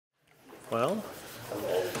Well,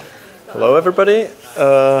 hello everybody.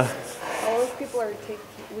 All those people are retaking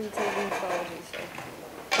biology,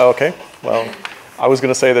 so. Okay, well, I was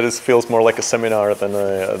going to say that it feels more like a seminar than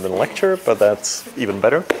a lecture, but that's even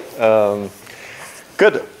better.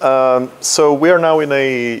 Good. So we are now in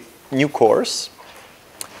a new course,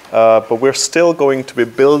 but we're still going to be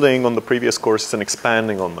building on the previous courses and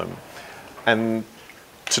expanding on them. And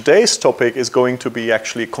today's topic is going to be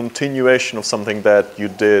actually a continuation of something that you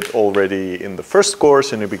did already in the first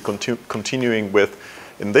course and you'll be continuing with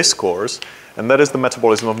in this course, and that is the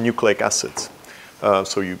metabolism of nucleic acids.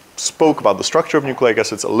 So you spoke about the structure of nucleic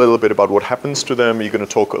acids, a little bit about what happens to them. You're going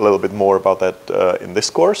to talk a little bit more about that in this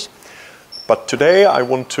course. But today I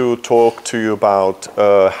want to talk to you about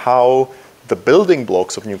how the building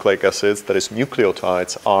blocks of nucleic acids, that is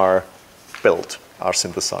nucleotides, are built, are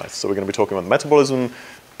synthesized. So we're going to be talking about metabolism,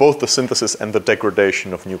 both the synthesis and the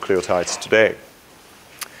degradation of nucleotides today.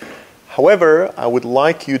 However, I would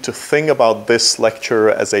like you to think about this lecture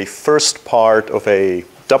as a first part of a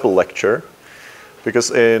double lecture, because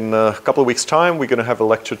in a couple of weeks' time, we're going to have a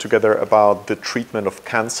lecture together about the treatment of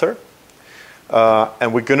cancer.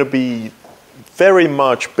 And we're going to be very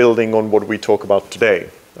much building on what we talk about today.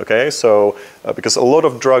 Okay, so because a lot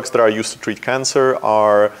of drugs that are used to treat cancer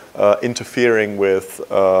are interfering with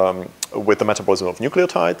the metabolism of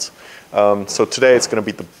nucleotides. So today it's going to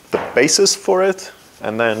be the basis for it,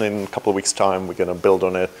 and then in a couple of weeks' time we're going to build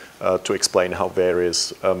on it to explain how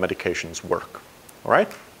various medications work. All right,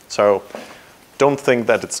 so don't think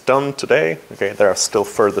that it's done today. Okay, there are still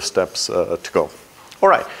further steps to go. All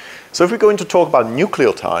right. So if we're going to talk about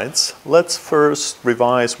nucleotides, let's first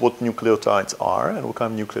revise what nucleotides are and what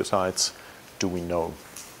kind of nucleotides do we know.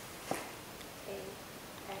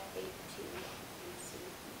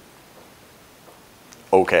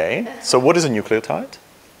 Okay, so what is a nucleotide?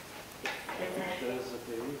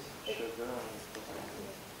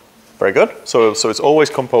 Very good. So it's always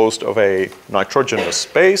composed of a nitrogenous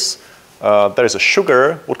base. There is a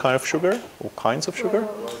sugar. What kind of sugar? What kinds of sugar?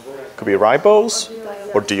 Could be ribose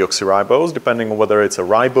or deoxyribose, depending on whether it's a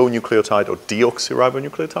ribonucleotide or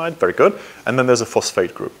deoxyribonucleotide. Very good. And then there's a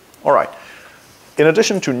phosphate group. All right. In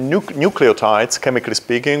addition to nucleotides, chemically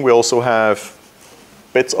speaking, we also have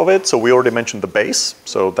bits of it. So we already mentioned the base.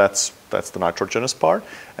 So that's the nitrogenous part.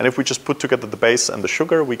 And if we just put together the base and the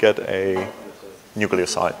sugar, we get a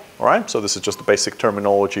nucleoside. All right. So this is just the basic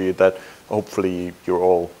terminology that hopefully you're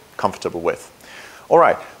all comfortable with. All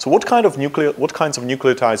right, so what kinds of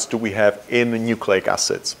nucleotides do we have in nucleic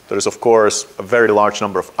acids? There is, of course, a very large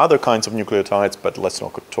number of other kinds of nucleotides, but let's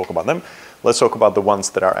not talk about them. Let's talk about the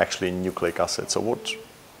ones that are actually in nucleic acids.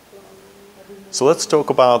 So let's talk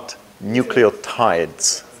about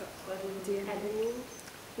nucleotides.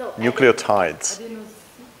 Nucleotides.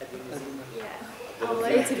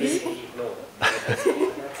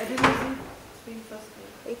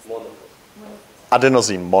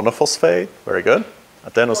 Adenosine monophosphate, very good.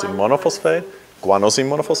 Adenosine monophosphate, guanosine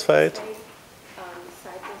monophosphate,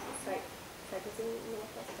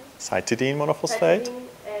 cytidine monophosphate.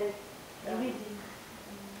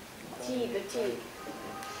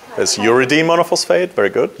 There's uridine monophosphate, very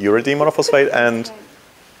good. Uridine monophosphate and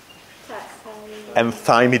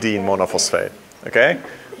thymidine monophosphate. Okay?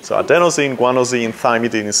 So adenosine, guanosine,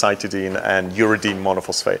 thymidine, cytidine, and uridine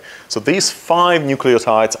monophosphate. So these 5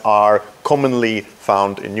 nucleotides are commonly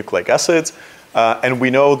found in nucleic acids. And we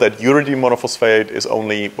know that uridine monophosphate is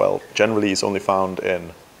only, well, generally is only found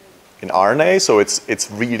in RNA. So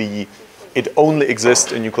it only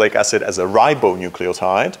exists in nucleic acid as a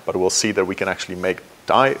ribonucleotide. But we'll see that we can actually make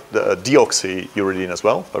deoxyuridine as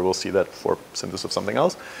well. But we'll see that for synthesis of something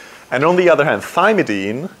else. And on the other hand,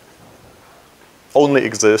 thymidine only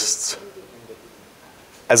exists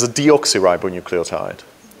as a deoxyribonucleotide.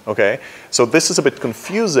 Okay, so this is a bit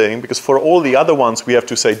confusing because for all the other ones we have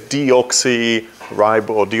to say deoxyribo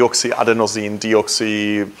or deoxyadenosine,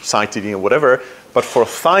 deoxycytidine or whatever, but for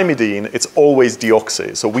thymidine it's always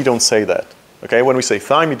deoxy, so we don't say that. Okay, when we say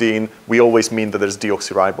thymidine we always mean that there's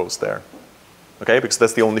deoxyribose there. Okay, because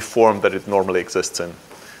that's the only form that it normally exists in.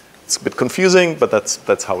 It's a bit confusing, but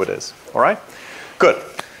that's how it is. All right, good.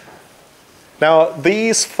 Now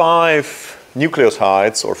these 5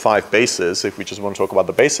 nucleotides, or 5 bases, if we just want to talk about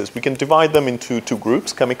the bases, we can divide them into 2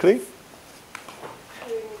 groups chemically.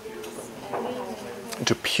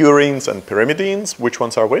 Into purines and pyrimidines. Which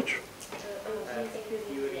ones are which?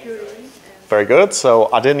 Very good. So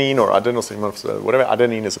adenine or adenosine, whatever,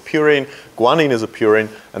 adenine is a purine, guanine is a purine,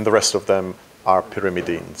 and the rest of them are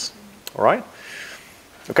pyrimidines. All right?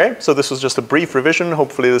 Okay, so this was just a brief revision.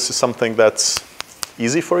 Hopefully this is something that's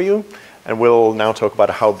easy for you. and we'll now talk about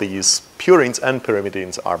how these purines and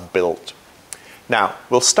pyrimidines are built. Now,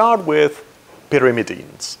 we'll start with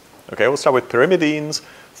pyrimidines. Okay, we'll start with pyrimidines.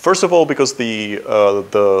 First of all, because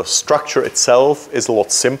the structure itself is a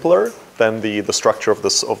lot simpler than the structure of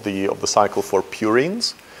the cycle for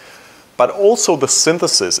purines. But also the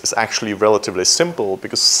synthesis is actually relatively simple,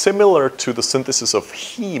 because similar to the synthesis of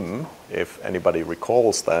heme, if anybody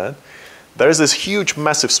recalls that, there is this huge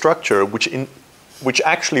massive structure which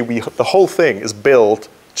actually the whole thing is built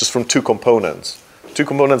just from two components. Two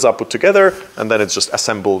components are put together and then it's just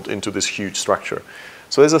assembled into this huge structure.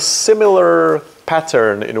 So there's a similar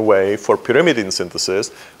pattern in a way for pyrimidine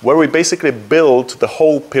synthesis, where we basically build the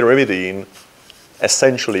whole pyrimidine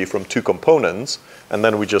essentially from two components, and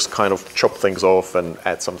then we just kind of chop things off and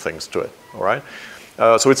add some things to it, all right?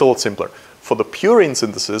 So it's a lot simpler. For the purine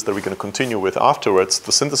synthesis that we're going to continue with afterwards,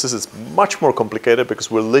 the synthesis is much more complicated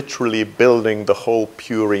because we're literally building the whole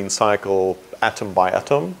purine cycle atom by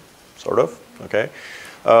atom, sort of, okay?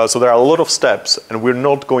 So there are a lot of steps, and we're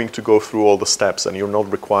not going to go through all the steps, and you're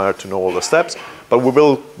not required to know all the steps, but we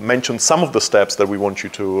will mention some of the steps that we want you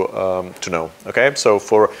to know, okay? So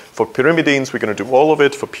for pyrimidines, we're going to do all of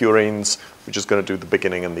it. For purines, we're just going to do the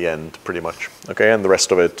beginning and the end, pretty much, okay? And the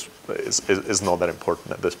rest of it is not that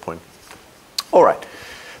important at this point. All right,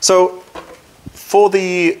 so for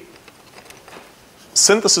the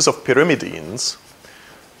synthesis of pyrimidines,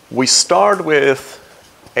 we start with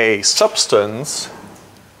a substance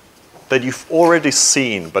that you've already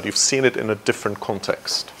seen, but you've seen it in a different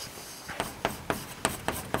context.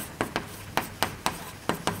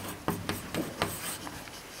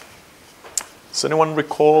 Does anyone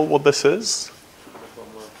recall what this is?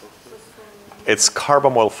 It's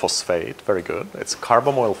carbamoyl phosphate. Very good. It's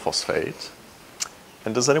carbamoyl phosphate.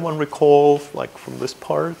 And does anyone recall, like from this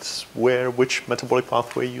part, which metabolic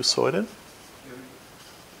pathway you saw it in?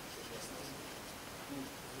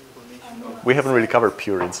 We haven't really covered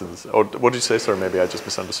purine synthesis. Or what did you say? Sorry, maybe I just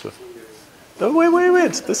misunderstood. No,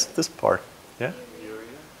 wait. This part. Yeah?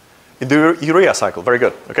 In the urea cycle. Very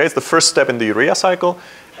good. Okay, it's the first step in the urea cycle.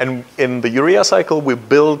 And in the urea cycle, we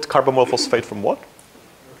build carbamoyl phosphate from what?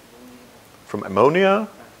 From ammonia,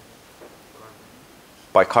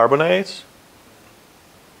 bicarbonate,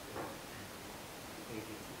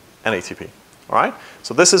 and ATP. All right?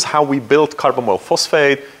 So this is how we build carbamoyl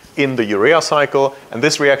phosphate in the urea cycle, and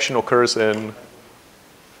this reaction occurs in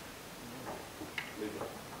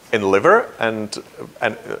liver and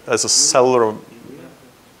as a cellular.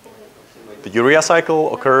 The urea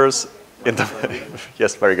cycle occurs in the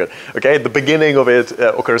yes, very good. Okay, the beginning of it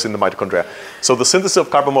occurs in the mitochondria. So the synthesis of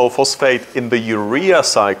carbamoyl phosphate in the urea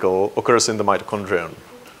cycle occurs in the mitochondrion.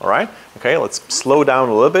 All right. Okay, let's slow down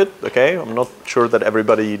a little bit. Okay, I'm not sure that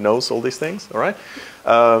everybody knows all these things. All right.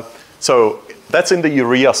 So that's in the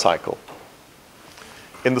urea cycle.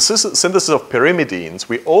 In the synthesis of pyrimidines,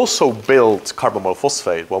 we also build carbamoyl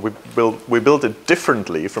phosphate. Well, we build it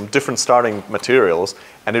differently from different starting materials,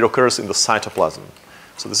 and it occurs in the cytoplasm.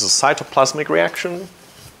 So this is a cytoplasmic reaction.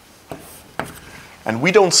 And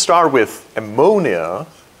we don't start with ammonia,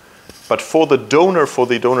 but for the donor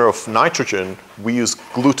of nitrogen, we use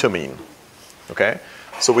glutamine. Okay?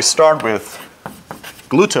 So we start with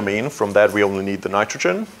glutamine. From that, we only need the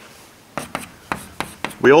nitrogen.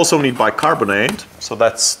 We also need bicarbonate, so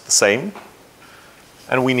that's the same.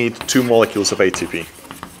 And we need 2 molecules of ATP.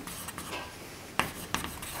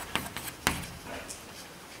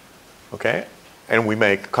 Okay? And we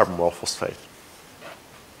make carbamoyl phosphate.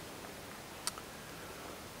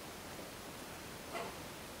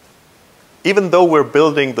 Even though we're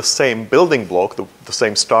building the same building block, the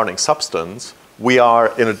same starting substance, we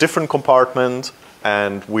are in a different compartment,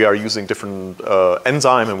 and we are using different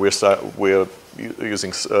enzyme, and we're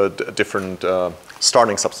using different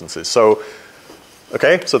starting substances. So,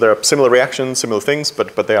 okay, so there are similar reactions, similar things,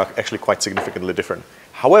 but they are actually quite significantly different.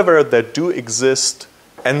 However, there do exist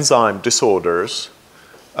enzyme disorders.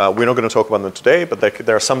 We're not going to talk about them today, but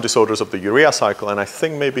there are some disorders of the urea cycle, and I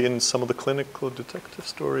think maybe in some of the clinical detective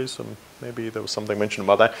stories, maybe there was something mentioned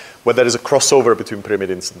about that, where there is a crossover between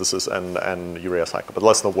pyrimidine synthesis and urea cycle, but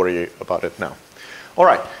let's not worry about it now. All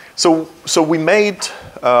right, so we made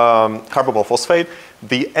carbamoyl phosphate.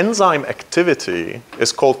 The enzyme activity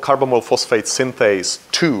is called carbamoyl phosphate synthase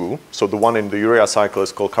 2. So the one in the urea cycle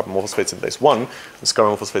is called carbamoyl phosphate synthase 1. It's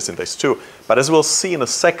carbamoyl phosphate synthase 2. But as we'll see in a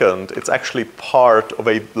second, it's actually part of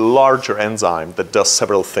a larger enzyme that does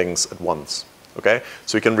several things at once. Okay,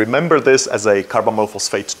 so you can remember this as a carbamoyl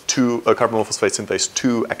phosphate synthase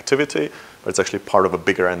 2 activity, but it's actually part of a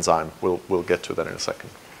bigger enzyme. We'll get to that in a second.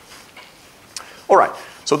 All right,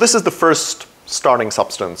 so this is the first starting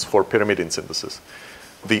substance for pyrimidine synthesis.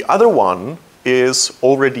 The other one is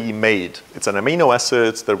already made. It's an amino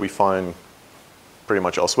acid that we find pretty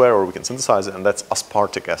much elsewhere, or we can synthesize it, and that's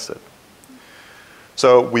aspartic acid.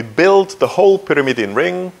 So we build the whole pyrimidine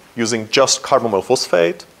ring using just carboxyl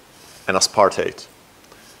phosphate and aspartate.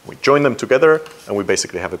 We join them together, and we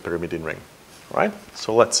basically have a pyrimidine ring. All right?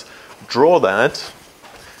 So let's draw that.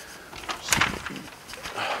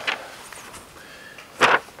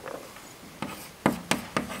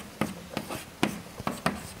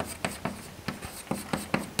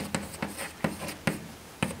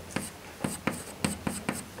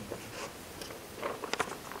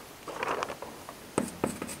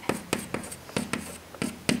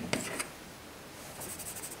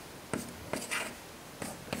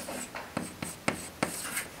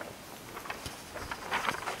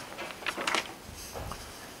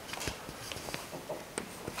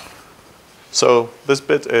 So this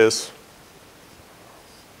bit is,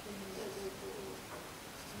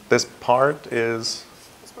 this part is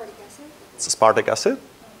Aspartic acid? it's aspartic acid.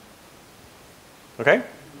 Okay?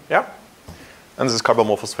 Yeah. And this is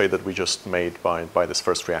carboxyl phosphate that we just made by this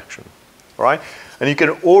first reaction. All right? And you can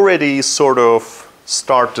already sort of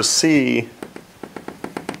start to see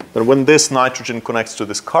that when this nitrogen connects to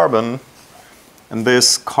this carbon, and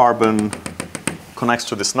this carbon connects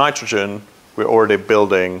to this nitrogen, we're already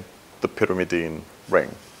building the pyrimidine ring.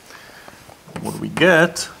 What we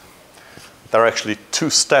get, there are actually two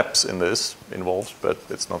steps in this involved, but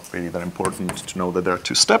it's not really that important to know that there are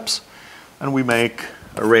two steps. And we make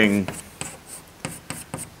a ring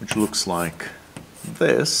which looks like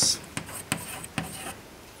this.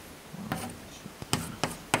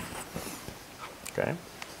 Okay.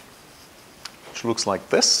 Which looks like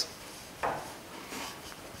this.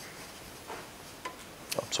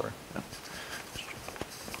 Oh, sorry. Yeah.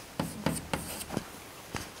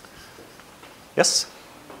 Yes?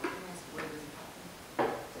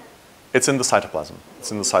 It's in the cytoplasm.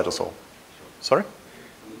 It's in the cytosol. Sorry?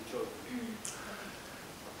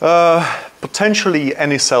 Potentially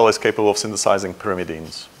any cell is capable of synthesizing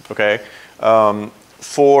pyrimidines. Okay?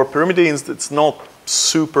 For pyrimidines, it's not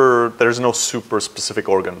super, there's no super specific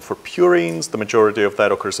organ. For purines, the majority of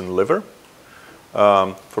that occurs in the liver.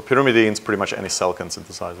 For pyrimidines, pretty much any cell can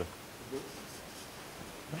synthesize it.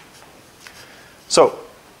 So,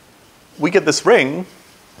 we get this ring,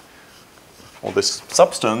 or this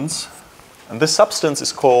substance, and this substance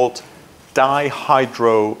is called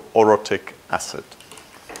dihydroorotic acid.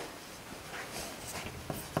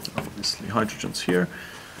 Obviously, hydrogen's here.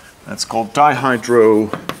 That's called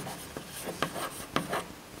dihydroorotic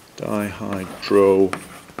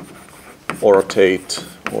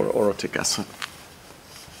or orotic acid.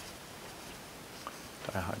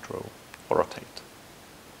 Dihydroorotate.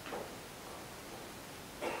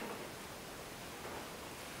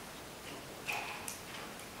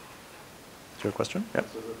 Your question? Yeah.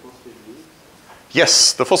 So the phosphate leaves?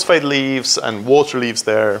 Yes, the phosphate leaves and water leaves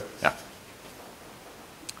there. Yeah.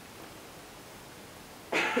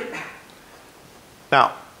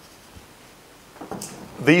 Now,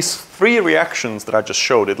 these three reactions that I just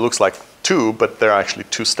showed, it looks like two, but there are actually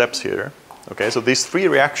two steps here. Okay, so these three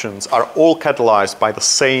reactions are all catalyzed by the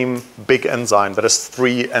same big enzyme that has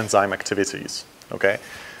three enzyme activities. Okay,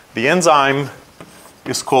 the enzyme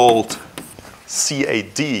is called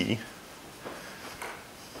CAD,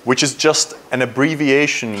 which is just an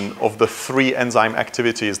abbreviation of the three enzyme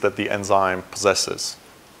activities that the enzyme possesses.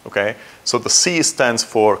 Okay, so the C stands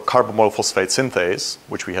for carboxyl phosphate synthase,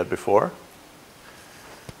 which we had before.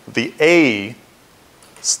 The A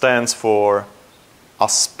stands for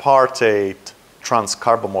aspartate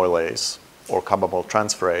transcarbamylase, or carboxyl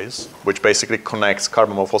transferase, which basically connects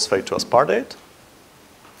carboxyl phosphate to aspartate.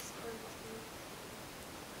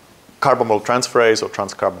 Carboxyl transferase or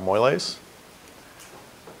transcarbamylase.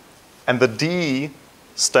 And the D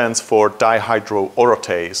stands for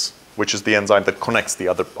dihydroorotase, which is the enzyme that connects the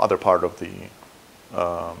other part of the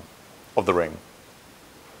ring.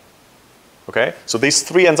 Okay? So these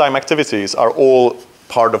three enzyme activities are all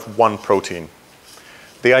part of one protein.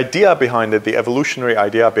 The idea behind it, the evolutionary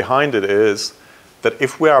idea behind it is that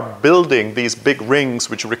if we are building these big rings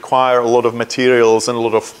which require a lot of materials and a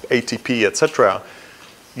lot of ATP, etc.,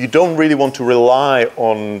 you don't really want to rely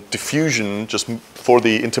on diffusion just for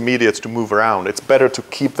the intermediates to move around. It's better to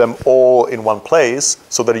keep them all in one place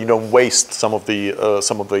so that you don't waste some of the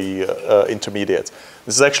intermediates.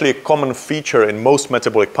 This is actually a common feature in most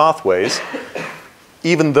metabolic pathways.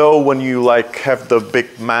 Even though when you have the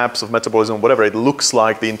big maps of metabolism, whatever, it looks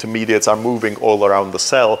like the intermediates are moving all around the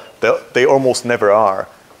cell, they almost never are.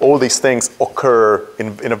 all these things occur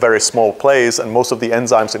in a very small place, and most of the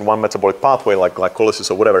enzymes in one metabolic pathway, like glycolysis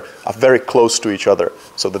or whatever, are very close to each other,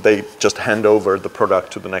 so that they just hand over the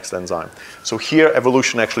product to the next enzyme. So here,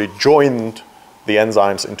 evolution actually joined the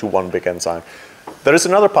enzymes into one big enzyme. There is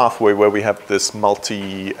another pathway where we have this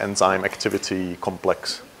multi-enzyme activity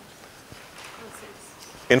complex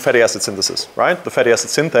in fatty acid synthesis, right? The fatty acid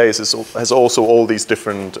synthase has also all these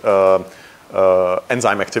different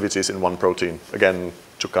enzyme activities in one protein, again,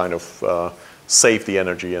 to kind of save the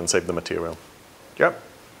energy and save the material. Yeah,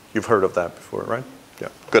 you've heard of that before, right? Yeah,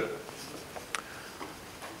 good.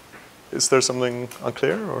 Is there something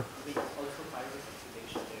unclear, or?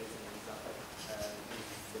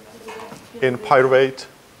 In pyruvate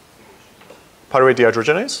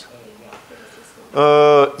dehydrogenase?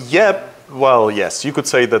 Yeah, well, yes, you could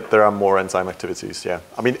say that there are more enzyme activities, yeah.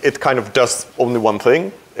 I mean, it kind of does only one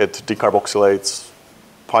thing. It decarboxylates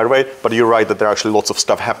pyruvate, but you're right that there are actually lots of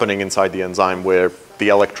stuff happening inside the enzyme where the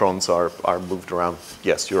electrons are moved around.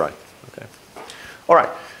 Yes, you're right. Okay. All right.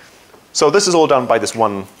 So this is all done by this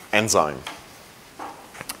one enzyme.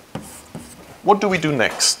 What do we do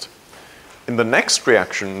next? In the next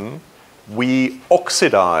reaction, we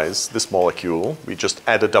oxidize this molecule. We just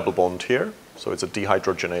add a double bond here. So it's a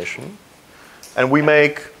dehydrogenation. And we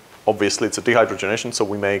make, obviously it's a dehydrogenation, so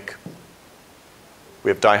we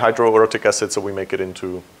have dihydroorotic acid, so we make it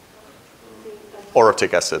into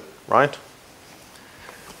orotic acid, right?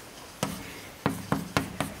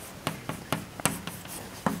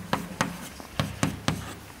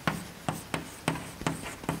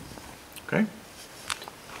 Okay.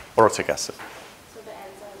 Orotic acid. So the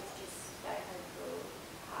enzyme is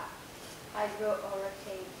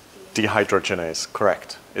just dehydrogenase,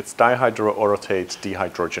 correct. It's dihydroorotate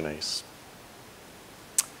dehydrogenase.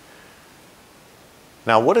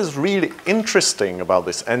 Now, what is really interesting about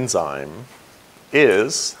this enzyme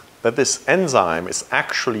is that this enzyme is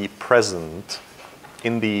actually present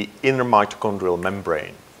in the inner mitochondrial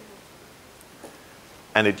membrane.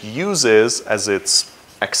 And it uses as its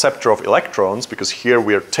acceptor of electrons, because here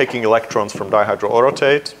we are taking electrons from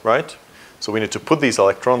dihydroorotate, right? So we need to put these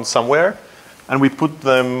electrons somewhere, and we put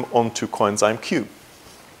them onto coenzyme Q.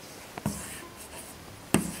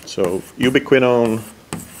 So ubiquinone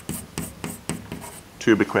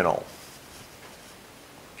to ubiquinol.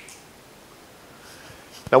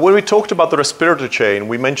 Now, when we talked about the respiratory chain,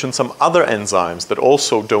 we mentioned some other enzymes that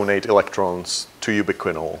also donate electrons to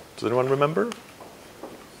ubiquinol. Does anyone remember?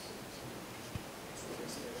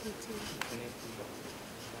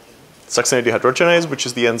 Succinate dehydrogenase, which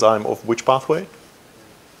is the enzyme of which pathway?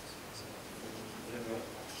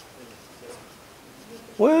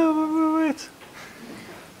 Wait.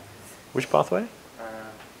 Which pathway?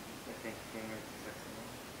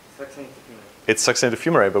 It's succinate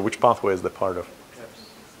fumarate, but which pathway is that part of?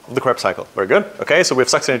 The Krebs cycle. Very good. Okay, so we have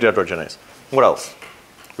succinate dehydrogenase. What else?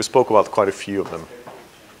 We spoke about quite a few of them.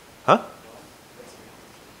 Huh?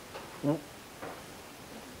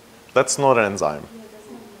 That's not an enzyme.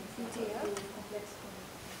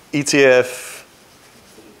 ETF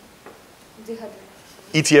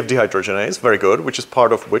dehydrogenase, very good, which is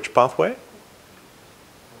part of which pathway?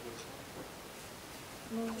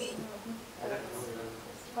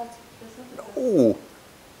 Oh,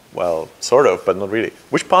 well, sort of, but not really.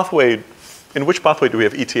 Which pathway, in which pathway do we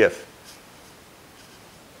have ETF?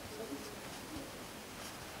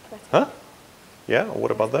 Huh? Yeah,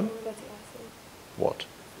 what about them? What?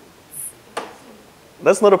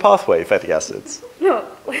 That's not a pathway, fatty acids. No.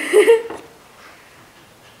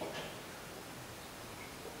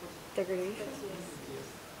 Degradation.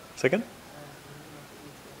 Second?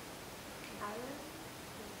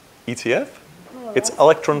 ETF? It's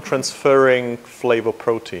electron transferring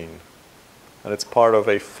flavoprotein. And it's part of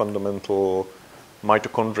a fundamental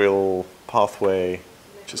mitochondrial pathway,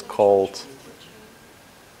 which is called,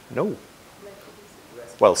 no.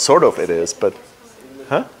 Well, sort of it is, but,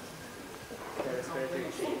 huh?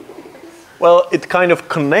 Well, it kind of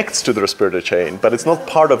connects to the respiratory chain, but it's not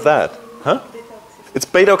part of that, huh? It's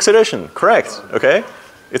beta oxidation, correct, okay?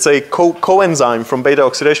 It's a coenzyme from beta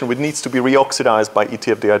oxidation which needs to be reoxidized by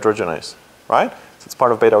ETF dehydrogenase, right? So it's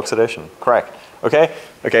part of beta oxidation, correct, okay?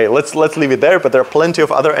 Okay, let's leave it there, but there are plenty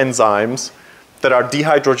of other enzymes that are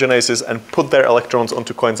dehydrogenases and put their electrons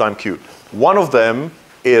onto coenzyme Q. One of them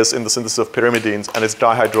is in the synthesis of pyrimidines, and it's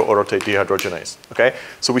dihydroorotate dehydrogenase, okay?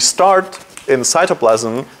 So we start in the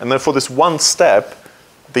cytoplasm, and then for this one step,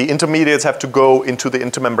 the intermediates have to go into the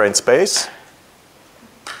intermembrane space,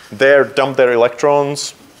 there dump their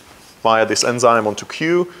electrons via this enzyme onto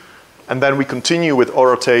Q, and then we continue with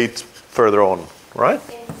orotate further on, right?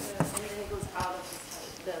 And then it goes out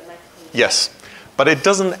of the mitochondria. Yes, but it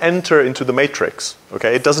doesn't enter into the matrix,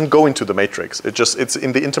 okay? It doesn't go into the matrix. It's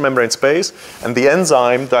in the intermembrane space, and the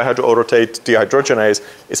enzyme, dihydroorotate dehydrogenase,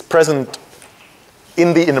 is present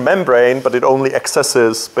in the inner membrane, but it only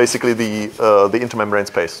accesses basically the intermembrane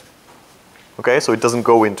space, okay? So it doesn't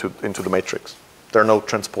go into the matrix. There are no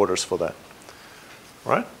transporters for that,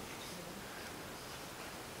 all right?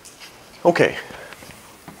 Okay.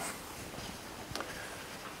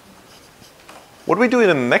 What we do in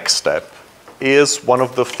the next step is one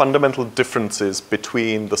of the fundamental differences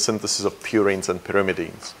between the synthesis of purines and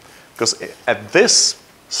pyrimidines. Because at this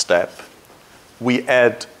step, we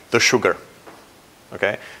add the sugar,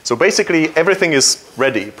 okay? So basically, everything is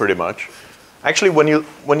ready, pretty much. Actually, when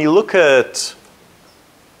you look at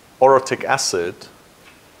orotic acid,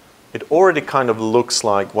 it already kind of looks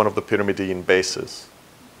like one of the pyrimidine bases.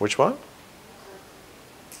 Which one?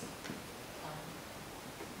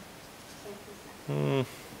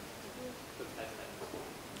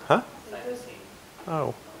 Huh?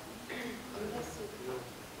 Oh.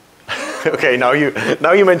 Okay, now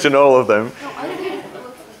you mention all of them.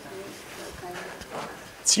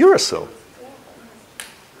 It's uracil.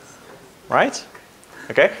 Right?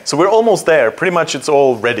 Okay, so we're almost there. Pretty much it's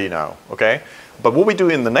all ready now, okay? But what we do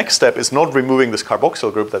in the next step is not removing this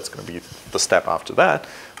carboxyl group, that's going to be the step after that,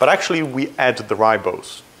 but actually we add the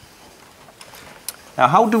ribose. Now,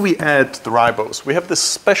 how do we add the ribose? We have this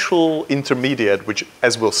special intermediate, which,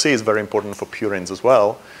 as we'll see, is very important for purines as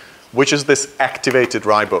well, which is this activated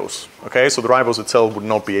ribose. Okay, so the ribose itself would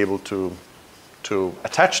not be able to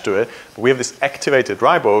attach to it, but we have this activated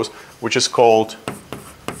ribose, which is called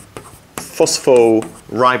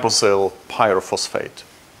phosphoribosyl pyrophosphate.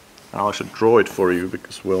 Now I should draw it for you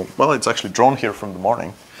because, well, it's actually drawn here from the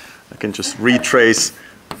morning. I can just retrace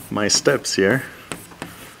my steps here.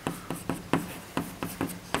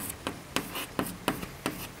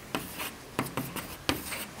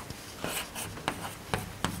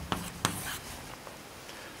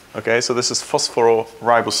 Okay, so this is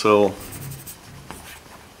phosphoribosyl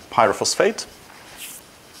pyrophosphate.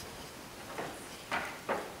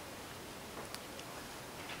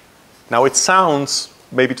 Now it sounds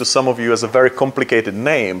maybe to some of you as a very complicated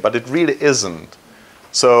name, but it really isn't.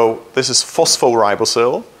 So this is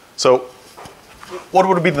phosphoribosyl. So what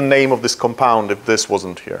would be the name of this compound if this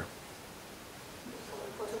wasn't here?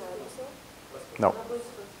 No.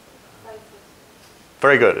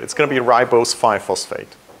 Very good. It's going to be ribose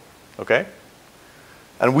 5-phosphate. Okay?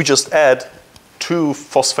 And we just add 2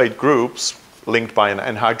 phosphate groups linked by an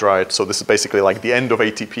anhydride. So this is basically like the end of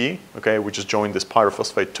ATP. Okay? We just join this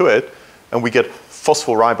pyrophosphate to it, and we get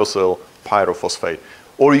phosphoribosyl pyrophosphate.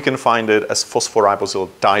 Or you can find it as phosphoribosyl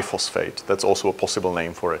diphosphate. That's also a possible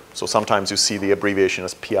name for it. So sometimes you see the abbreviation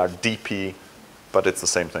as PRDP, but it's the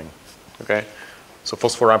same thing. Okay? So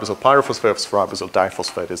phosphoribosyl pyrophosphate, phosphoribosyl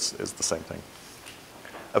diphosphate is the same thing.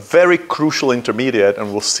 A very crucial intermediate,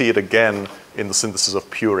 and we'll see it again in the synthesis of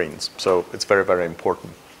purines. So it's very, very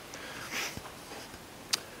important.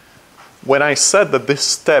 When I said that this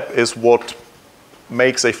step is what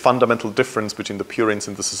makes a fundamental difference between the purine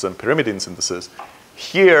synthesis and pyrimidine synthesis,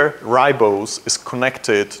 here ribose is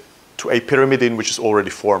connected to a pyrimidine which is already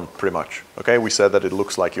formed, pretty much. Okay? We said that it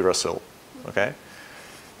looks like uracil. Okay?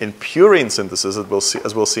 In purine synthesis,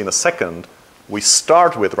 as we'll see in a second, we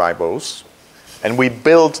start with ribose, and we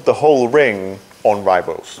build the whole ring on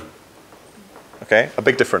ribose. Okay? A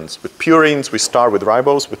big difference. With purines, we start with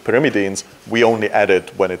ribose. With pyrimidines, we only add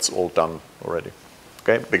it when it's all done already.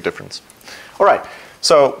 Okay? Big difference. All right.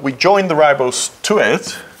 So we join the ribose to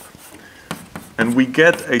it, and we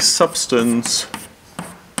get a substance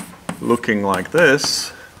looking like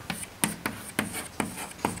this,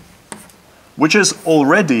 which is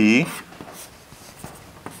already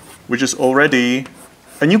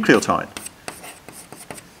a nucleotide.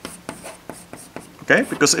 Okay?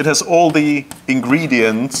 Because it has all the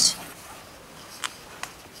ingredients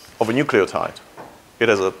of a nucleotide. It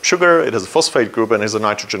has a sugar, it has a phosphate group, and it has a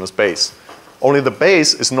nitrogenous base. Only the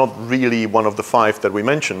base is not really one of the 5 that we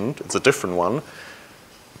mentioned. It's a different one.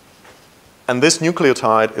 And this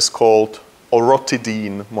nucleotide is called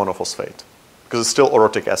orotidine monophosphate because it's still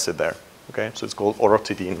orotic acid there. Okay? So it's called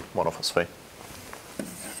orotidine monophosphate.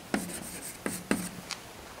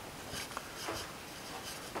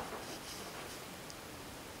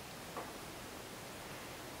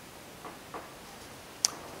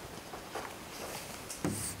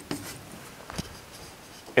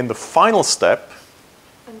 In the final step,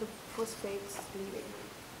 and the phosphates leaving.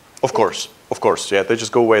 Of course, yeah. They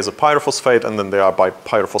just go away as a pyrophosphate, and then they are by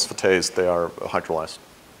pyrophosphatase, they are hydrolyzed.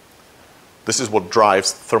 This is what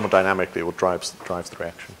drives thermodynamically, what drives the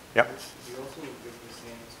reaction. Yeah. You also give the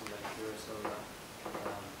same to like uracil.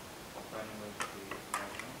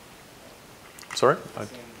 Sorry?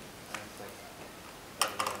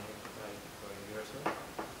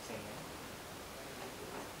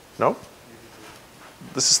 No?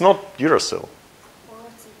 This is not uracil.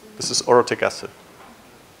 This is orotic acid.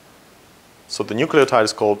 So the nucleotide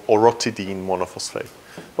is called orotidine monophosphate.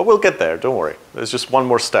 But we'll get there, don't worry. There's just one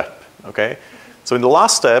more step, okay? So in the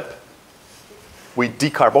last step, we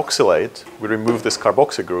decarboxylate, we remove this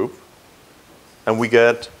carboxy group, and we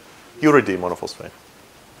get uridine monophosphate.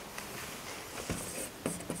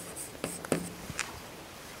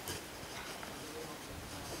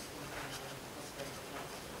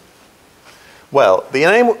 Well, the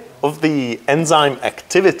name of the enzyme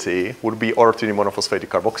activity would be orotidine monophosphate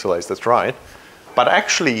decarboxylase, that's right. But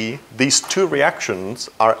actually, these two reactions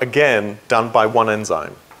are again done by one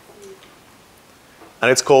enzyme. And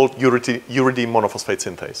it's called uridine monophosphate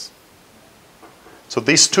synthase. So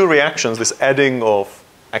these two reactions, this adding of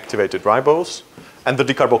activated ribose and the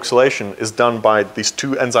decarboxylation is done by, these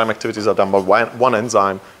two enzyme activities are done by one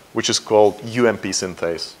enzyme, which is called UMP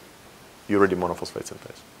synthase, uridine monophosphate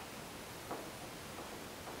synthase.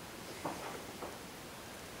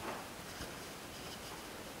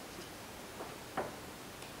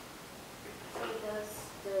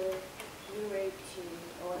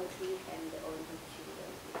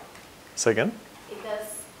 Say again? It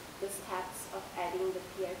does the steps of adding the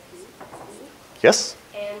PRP. Yes.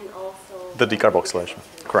 And also the decarboxylation.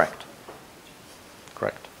 Correct.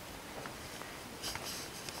 Correct.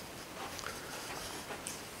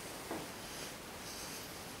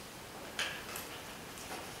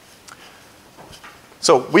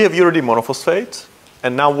 So we have uridine monophosphate,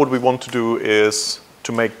 and now what we want to do is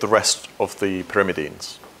to make the rest of the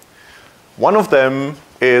pyrimidines. One of them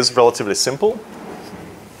is relatively simple,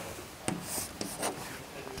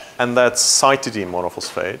 and that's cytidine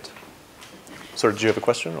monophosphate. Sorry, did you have a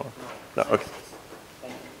question? Or? No, okay.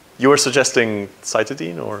 You were suggesting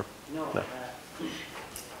cytidine or? No. No.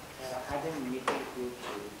 Adding methyl group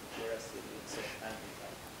to uracil is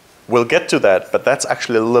amplified. We'll get to that, but that's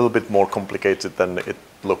actually a little bit more complicated than it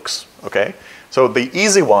looks, okay? So the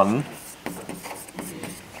easy one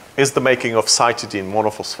is the making of cytidine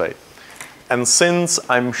monophosphate. And since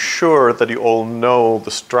I'm sure that you all know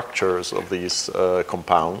the structures of these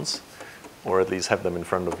compounds, or at least have them in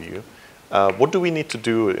front of you, what do we need to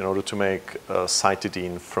do in order to make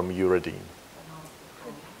cytidine from uridine?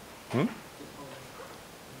 Hmm?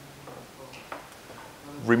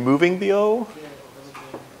 Removing the O?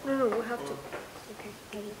 No, we have to.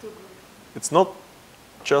 Okay. It's not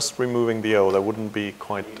just removing the O. That wouldn't be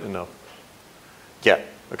quite enough. Yeah.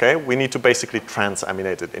 Okay, we need to basically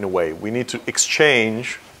transaminate it in a way. We need to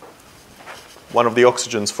exchange one of the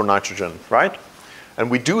oxygens for nitrogen, right? And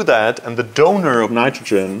we do that, and the donor of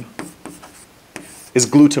nitrogen is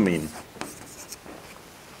glutamine.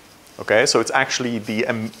 Okay, so it's actually the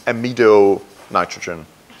amido nitrogen.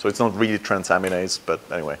 So it's not really transaminase, but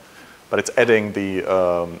anyway. But it's adding the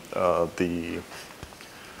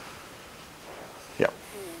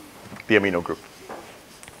amino group.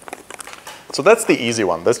 So that's the easy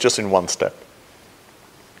one. That's just in one step.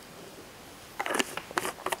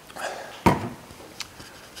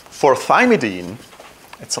 For thymidine,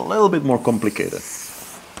 it's a little bit more complicated.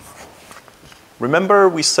 Remember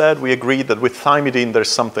we agreed that with thymidine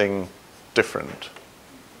there's something different.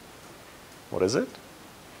 What is it?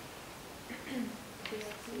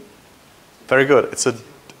 Very good. It's a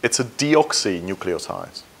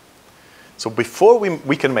deoxynucleotide. So before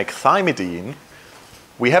we can make thymidine,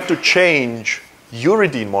 we have to change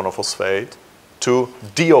uridine monophosphate to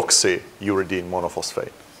deoxyuridine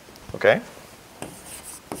monophosphate. Okay?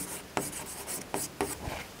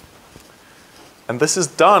 And this is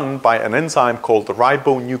done by an enzyme called the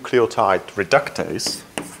ribonucleotide reductase.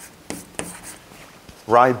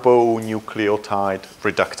 Ribonucleotide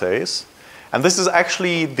reductase. And this is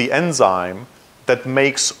actually the enzyme that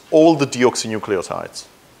makes all the deoxynucleotides.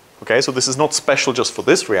 Okay, so this is not special just for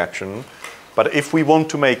this reaction, but if we want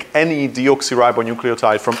to make any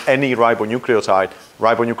deoxyribonucleotide from any ribonucleotide,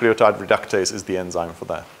 ribonucleotide reductase is the enzyme for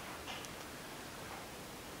that.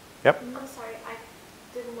 Yep? No, sorry, I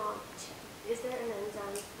did not. Is there an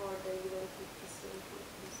enzyme for the UMP?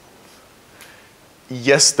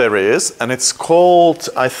 Yes, there is, and it's called,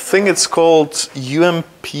 I think it's called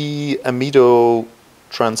UMP amido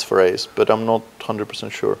transferase, but I'm not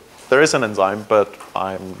 100% sure. There is an enzyme, but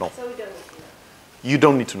I'm not. So we don't need to know. You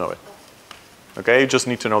don't need to know it. Okay, you just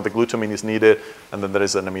need to know the glutamine is needed, and then there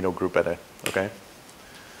is an amino group at it. Okay.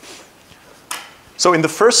 So in the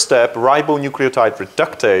first step, ribonucleotide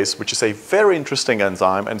reductase, which is a very interesting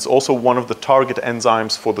enzyme, and it's also one of the target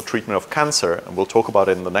enzymes for the treatment of cancer, and we'll talk about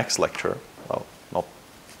it in the next lecture. Well, not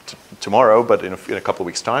tomorrow, but in a couple of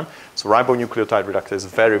weeks' time. So ribonucleotide reductase is a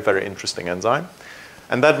very, very interesting enzyme.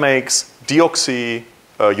 And that makes deoxy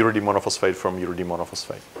uridine monophosphate from uridine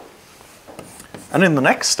monophosphate. And in the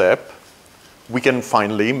next step, we can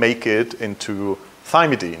finally make it into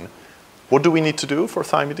thymidine. What do we need to do for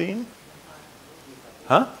thymidine?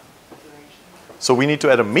 Huh? So we need to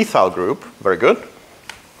add a methyl group. Very good.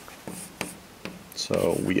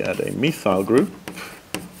 So we add a methyl group,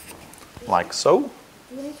 like so. Do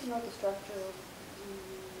we need to know the structure of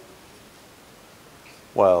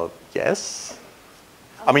Well, yes.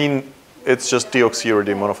 I mean, it's just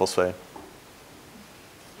deoxyuridine monophosphate.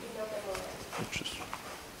 Which is,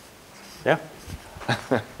 yeah.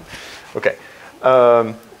 Okay.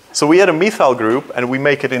 So we add a methyl group and we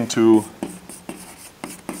make it into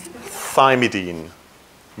thymidine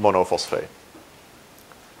monophosphate.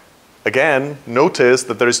 Again, notice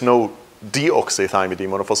that there is no deoxythymidine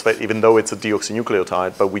monophosphate, even though it's a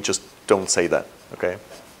deoxynucleotide, but we just don't say that. Okay?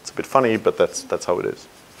 It's a bit funny, but that's how it is.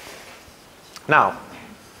 Now,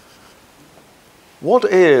 what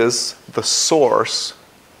is the source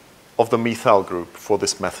of the methyl group for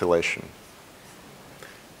this methylation?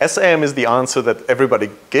 SAM is the answer that everybody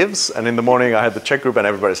gives, and in the morning I had the check group and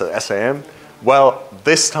everybody said SAM. Well,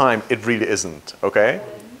 this time it really isn't, okay?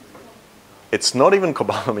 It's not even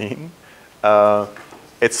cobalamin,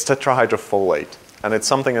 it's tetrahydrofolate, and it's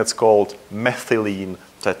something that's called methylene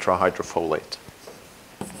tetrahydrofolate.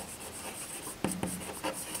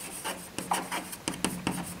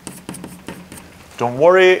 Don't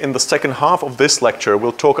worry, in the second half of this lecture,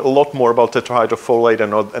 we'll talk a lot more about tetrahydrofolate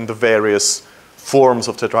and the various forms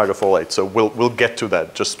of tetrahydrofolate. So we'll get to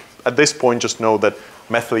that. Just at this point, just know that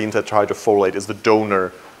methylene tetrahydrofolate is the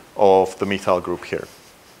donor of the methyl group here.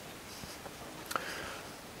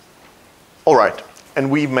 All right,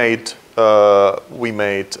 and we made thymidine.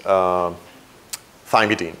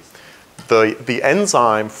 The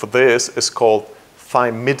enzyme for this is called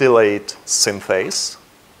thymidylate synthase.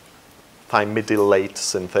 Thymidylate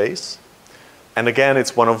synthase. And again,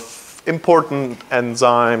 it's one of important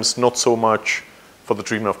enzymes, not so much for the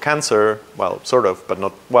treatment of cancer, well, sort of, but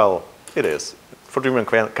not, well, it is. For treatment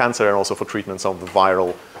of cancer and also for treatment of some of the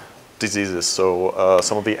viral diseases. So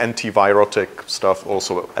some of the antivirotic stuff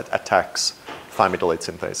also attacks thymidylate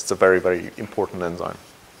synthase. It's a very, very important enzyme.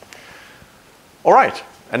 All right,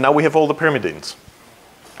 and now we have all the pyrimidines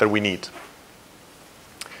that we need.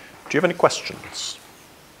 Do you have any questions?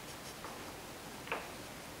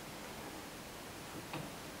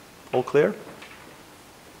 All clear?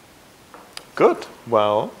 Good.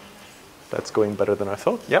 Well, that's going better than I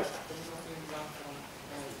thought. Yep.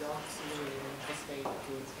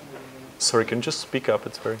 Sorry, can you just speak up?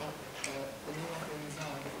 It's very...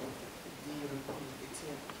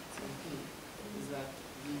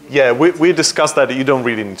 Yeah, we discussed that. You don't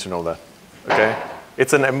really need to know that. Okay?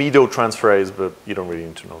 It's an amidotransferase, but you don't really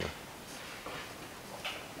need to know that.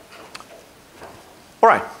 All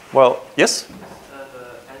right. Well, yes?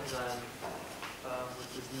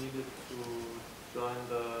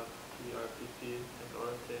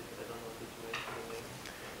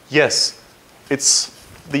 Yes, it's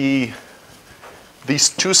these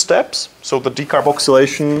two steps, so the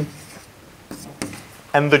decarboxylation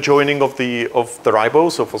and the joining of the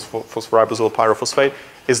ribose, so phosphoribosyl pyrophosphate,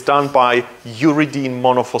 is done by uridine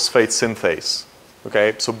monophosphate synthase.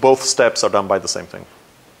 Okay, so both steps are done by the same thing.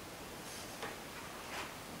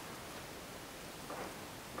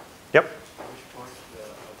 Yep.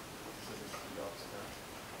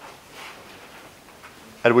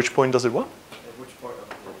 At which point does it what?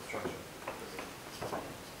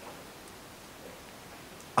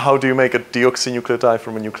 How do you make a deoxynucleotide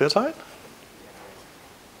from a nucleotide?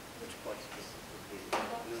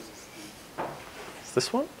 Is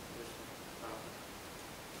this one?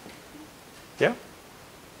 Yeah?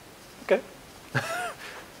 Okay.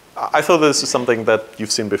 I thought this is something that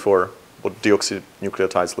you've seen before, what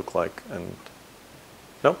deoxynucleotides look like. And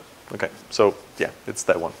no? Okay. So, yeah, it's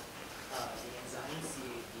that one.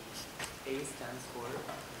 The enzyme CAD, A stands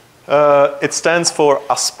for? It stands for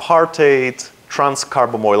aspartate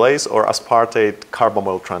transcarbamylase or aspartate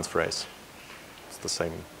carbamyl transferase. It's the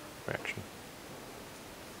same reaction.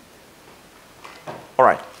 All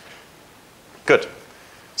right, good.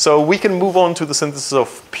 So we can move on to the synthesis of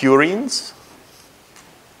purines.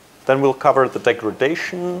 Then we'll cover the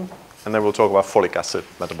degradation, and then we'll talk about folic acid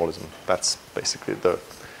metabolism. That's basically the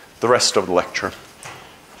rest of the lecture.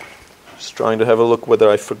 Just trying to have a look whether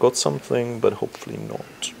I forgot something, but hopefully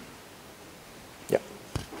not. Yeah.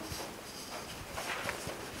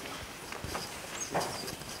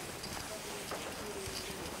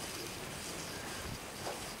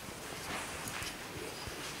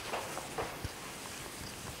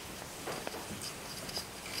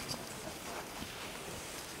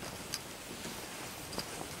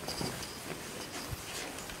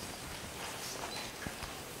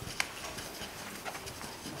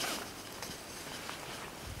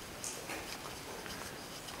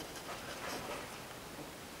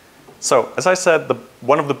 So as I said,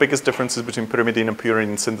 one of the biggest differences between pyrimidine and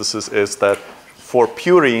purine synthesis is that for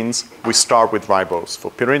purines, we start with ribose.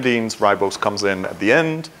 For pyrimidines, ribose comes in at the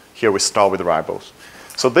end. Here we start with ribose.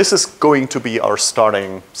 So this is going to be our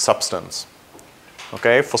starting substance.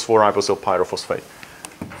 Okay, phosphoribosyl pyrophosphate.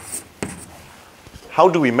 How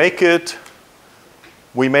do we make it?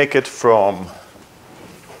 We make it from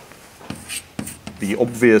the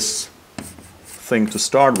obvious thing to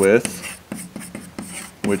start with,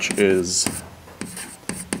 which is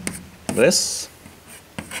this.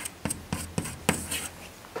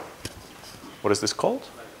 What is this called?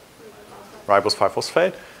 Ribose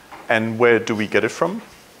 5-phosphate. And where do we get it from?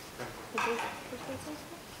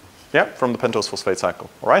 Yeah, from the pentose phosphate cycle.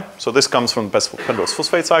 All right? So this comes from the pentose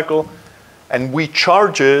phosphate cycle. And we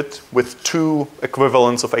charge it with 2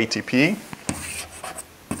 equivalents of ATP.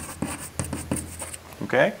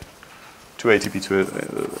 Okay? 2 ATP to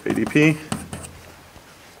ADP.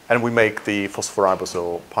 And we make the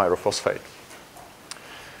phosphoribosyl pyrophosphate.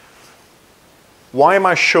 Why am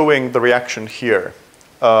I showing the reaction here?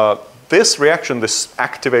 This reaction, this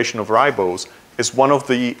activation of ribose, is one of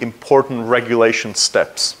the important regulation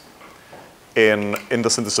steps in the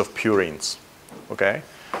synthesis of purines. Okay?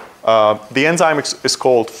 The enzyme is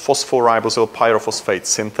called phosphoribosyl pyrophosphate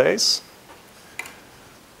synthase.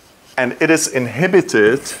 And it is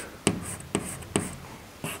inhibited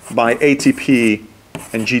by ATP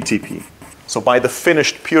and GTP. So by the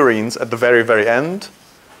finished purines at the very, very end,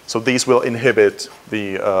 so these will inhibit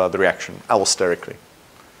the reaction allosterically.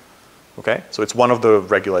 Okay? So it's one of the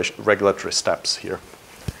regulatory steps here.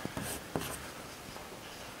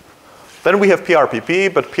 Then we have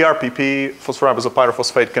PRPP, but PRPP, phosphoribosyl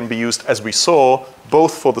pyrophosphate, can be used, as we saw,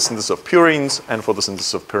 both for the synthesis of purines and for the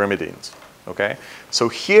synthesis of pyrimidines. Okay? So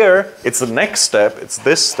here, it's the next step, it's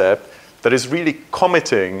this step, that is really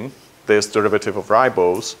committing this derivative of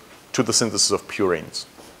ribose to the synthesis of purines.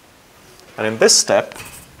 And in this step,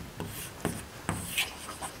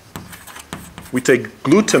 we take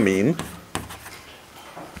glutamine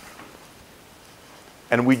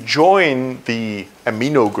and we join the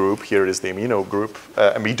amino group. Here is the amino group,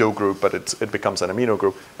 amido group, but it becomes an amino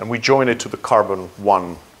group. And we join it to the carbon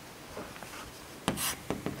 1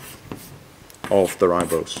 of the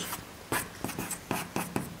ribose.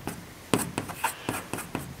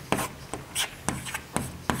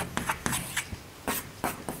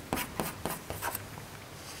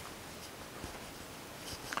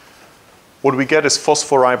 What we get is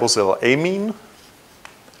phosphoribosyl amine,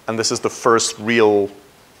 and this is the first real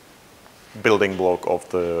building block of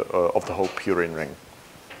the whole purine ring.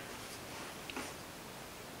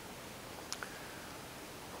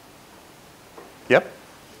 Yep.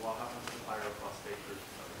 What happens to pyrophosphate group?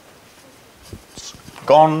 It's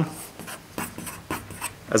gone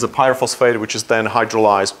as a pyrophosphate, which is then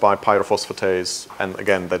hydrolyzed by pyrophosphatase, and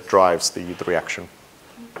again that drives the reaction.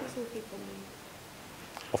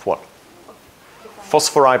 Of what?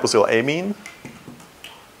 Phosphoribosyl amine.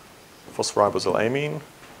 Phosphoribosyl amine.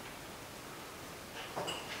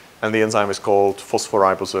 And the enzyme is called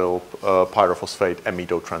phosphoribosyl pyrophosphate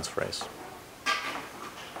amidotransferase.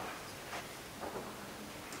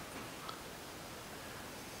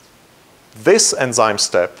 This enzyme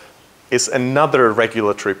step is another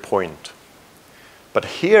regulatory point. But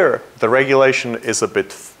here, the regulation is a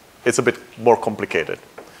bit more complicated.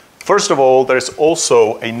 First of all, there's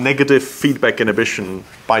also a negative feedback inhibition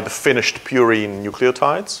by the finished purine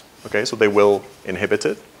nucleotides. Okay, so they will inhibit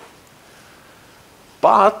it.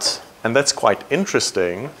 But, and that's quite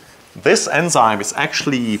interesting, this enzyme is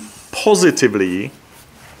actually positively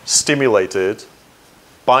stimulated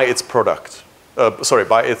by its product.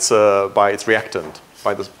 By its reactant,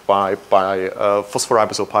 by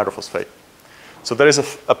phosphoribosyl pyrophosphate. So there is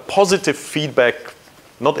a positive feedback,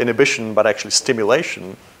 not inhibition, but actually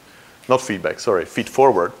stimulation. Not feedback, sorry,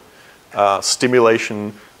 feed-forward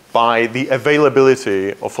stimulation by the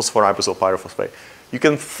availability of phosphoribosyl pyrophosphate. You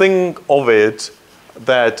can think of it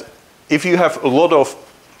that if you have a lot of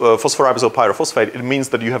phosphoribosyl pyrophosphate, it means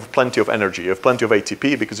that you have plenty of energy. You have plenty of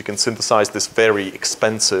ATP because you can synthesize this very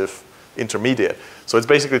expensive intermediate. So it's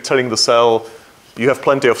basically telling the cell, you have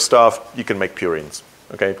plenty of stuff, you can make purines.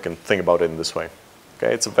 Okay, you can think about it in this way.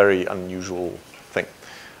 Okay, it's a very unusual thing.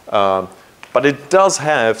 But it does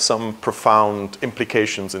have some profound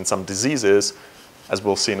implications in some diseases, as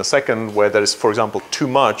we'll see in a second, where there is, for example, too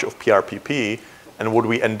much of PRPP, and what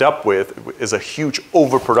we end up with is a huge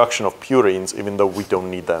overproduction of purines, even though we don't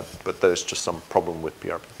need that. But there's just some problem with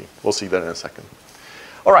PRPP. We'll see that in a second.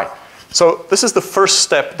 All right, so this is the first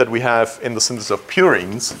step that we have in the synthesis of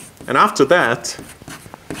purines. And after that,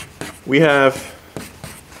 we have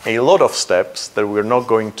a lot of steps that we're not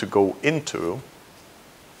going to go into.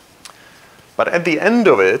 But at the end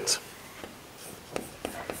of it,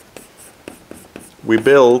 we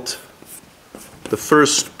build the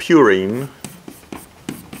first purine,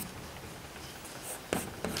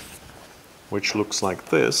 which looks like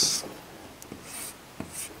this.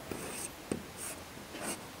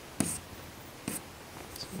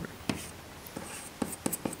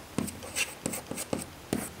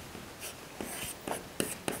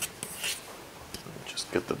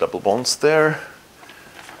 Just get the double bonds there.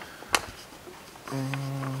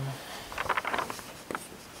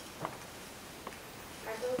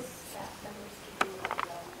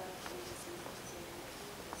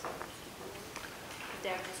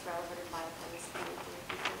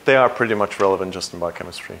 They are pretty much relevant just in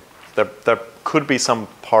biochemistry. There could be some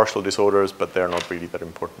partial disorders, but they're not really that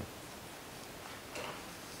important.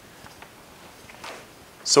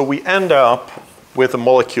 So we end up with a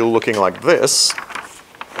molecule looking like this. And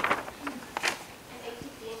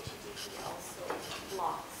ATP and GTP also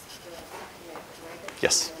blocks the connector, right?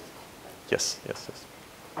 Yes. Yes, yes, yes.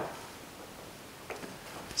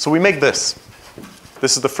 So we make this.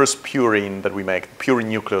 This is the first purine that we make,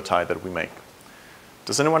 purine nucleotide that we make.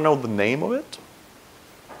 Does anyone know the name of it?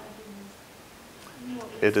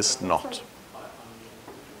 It is not.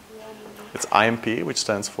 It's IMP, which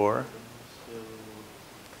stands for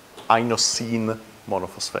inosine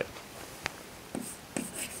monophosphate.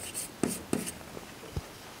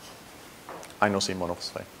 Inosine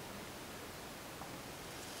monophosphate.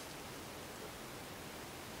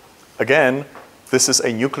 Again, this is a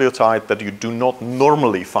nucleotide that you do not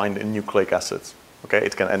normally find in nucleic acids. Okay,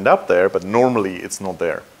 it can end up there, but normally it's not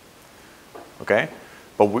there. Okay,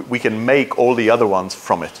 but we can make all the other ones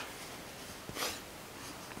from it.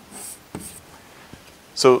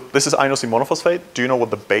 So this is inosine monophosphate. Do you know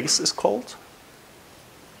what the base is called?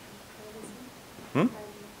 Nope.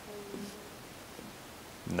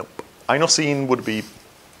 Inosine would be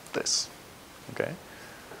this. Okay,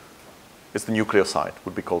 it's the nucleoside.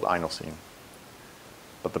 Would be called inosine.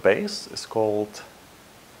 But the base is called,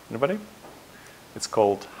 anybody? It's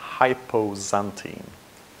called hypoxanthine.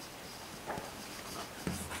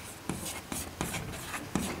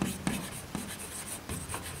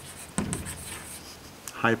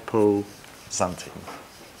 Hypoxanthine.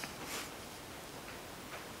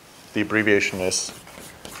 The abbreviation is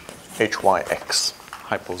HYX,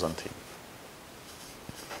 hypoxanthine.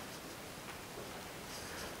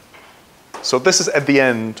 So this is at the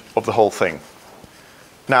end of the whole thing.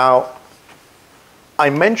 Now, I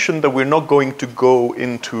mentioned that we're not going to go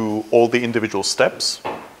into all the individual steps,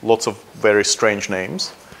 lots of very strange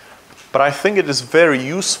names, but I think it is very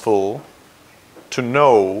useful to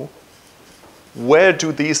know where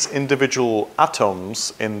do these individual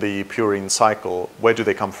atoms in the purine cycle, where do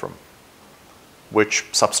they come from? Which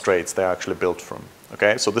substrates they're actually built from,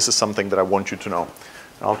 okay? So this is something that I want you to know.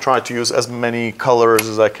 I'll try to use as many colors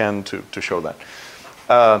as I can to show that.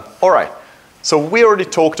 All right, so we already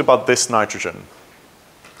talked about this nitrogen.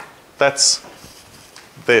 That's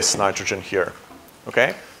this nitrogen here,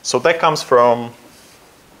 okay? So that comes from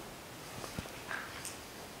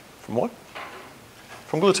what?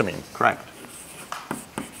 From glutamine, correct.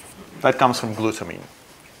 That comes from glutamine.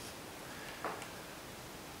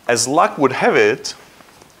 As luck would have it,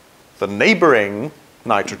 the neighboring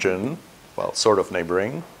nitrogen, well, sort of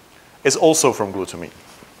neighboring, is also from glutamine.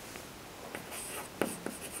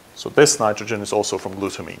 So this nitrogen is also from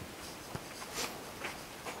glutamine.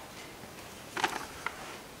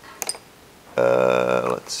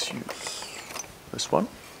 Let's use this one.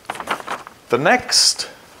 The next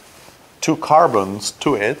two carbons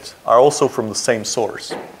to it are also from the same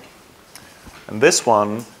source. And this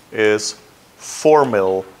one is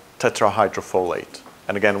 4-mil tetrahydrofolate.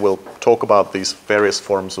 And again, we'll talk about these various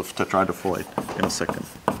forms of tetrahydrofolate in a second.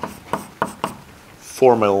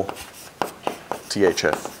 4-mil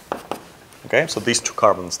THF. Okay, so these two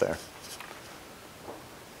carbons there.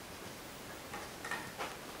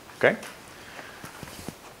 Okay.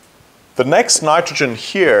 The next nitrogen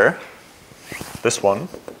here, this one,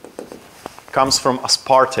 comes from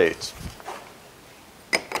aspartate.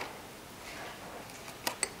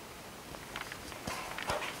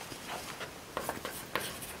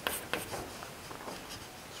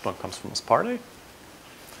 This one comes from aspartate.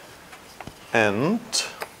 And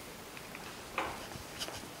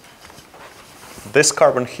this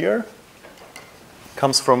carbon here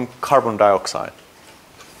comes from carbon dioxide.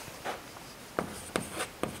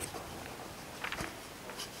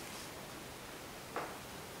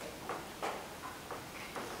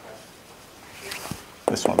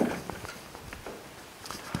 This one.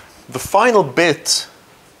 The final bit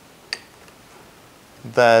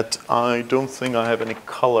that I don't think I have any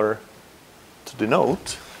color to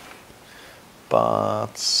denote.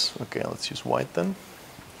 But, okay, let's use white then.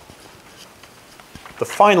 The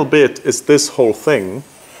final bit is this whole thing.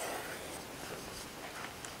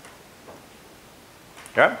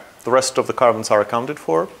 Yeah? The rest of the carbons are accounted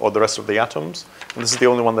for, or the rest of the atoms. And this is the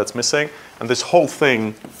only one that's missing. And this whole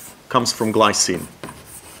thing comes from glycine.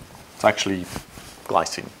 It's actually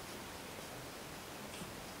glycine.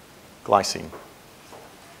 Glycine.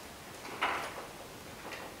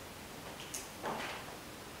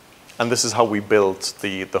 And this is how we built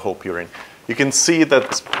the whole purine. You can see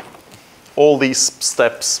that all these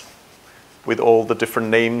steps with all the different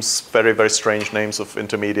names, very, very strange names of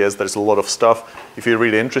intermediates, there's a lot of stuff. If you're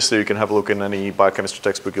really interested, you can have a look in any biochemistry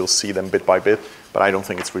textbook, you'll see them bit by bit, but I don't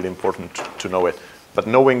think it's really important to know it. But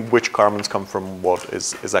knowing which carbons come from what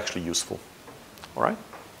is actually useful. All right?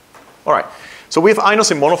 All right. So we have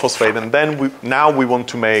inosine monophosphate, and then now we want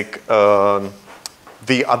to make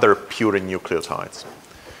the other purine nucleotides.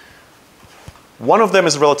 One of them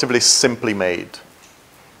is relatively simply made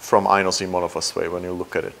from inosine monophosphate when you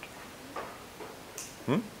look at it.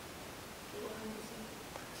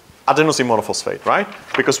 Adenosine monophosphate, right?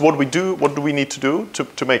 Because what do we need to do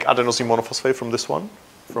to make adenosine monophosphate from this one,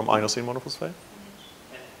 from inosine monophosphate?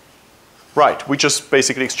 Right, we just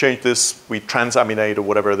basically exchange this, we transaminate or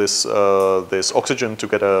whatever this oxygen to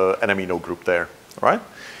get an amino group there, all right?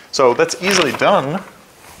 So that's easily done.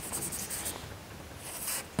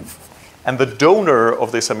 And the donor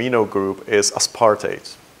of this amino group is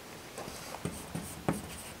aspartate.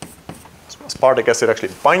 So aspartic acid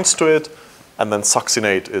actually binds to it, and then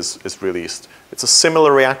succinate is released. It's a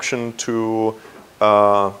similar reaction to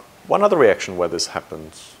one other reaction where this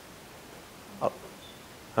happens.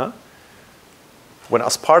 When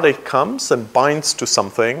aspartate comes and binds to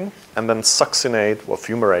something, and then succinate or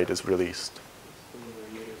fumarate is released.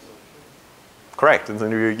 Correct, in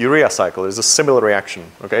the urea cycle, there's a similar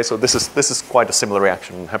reaction. Okay, so this is quite a similar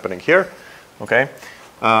reaction happening here. Okay,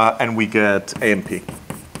 and we get AMP.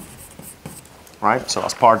 Right, so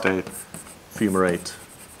aspartate, fumarate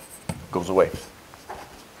goes away.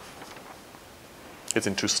 It's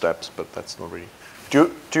in 2 steps, but that's not really.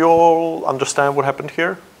 Do you all understand what happened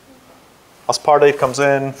here? Aspartate comes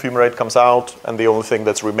in, fumarate comes out, and the only thing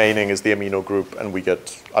that's remaining is the amino group, and we get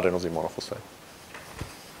adenosine monophosphate.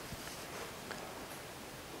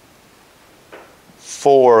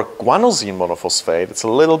 For guanosine monophosphate, it's a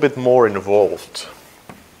little bit more involved.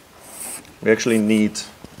 We actually need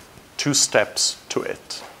 2 steps to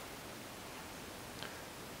it.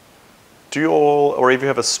 Do you all, or if you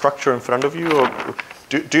have a structure in front of you, or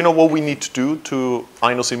do you know what we need to do to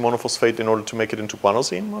inosine monophosphate in order to make it into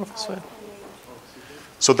guanosine monophosphate?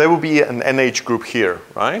 So there will be an NH group here,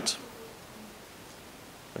 right?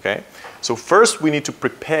 Okay. So first we need to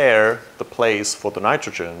prepare the place for the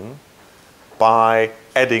nitrogen by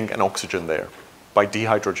adding an oxygen there, by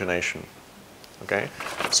dehydrogenation. Okay.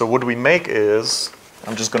 So what we make is,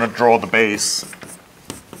 I'm just going to draw the base,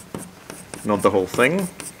 not the whole thing.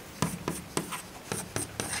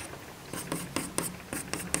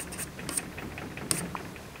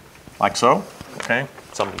 Like so. Okay.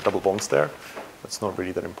 Some double bonds there. That's not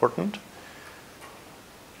really that important.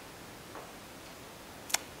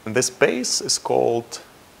 And this base is called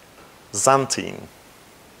xanthine.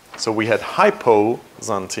 So we had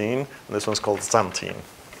hypoxanthine, and this one's called xanthine.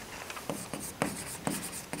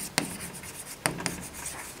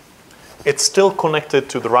 It's still connected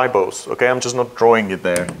to the ribose, okay? I'm just not drawing it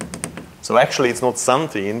there. So actually it's not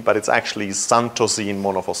xanthine, but it's actually xanthosine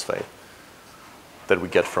monophosphate that we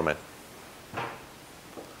get from it.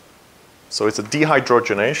 So it's a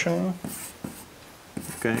dehydrogenation,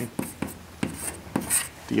 okay?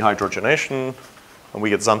 Dehydrogenation, and we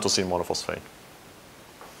get xanthosine monophosphate.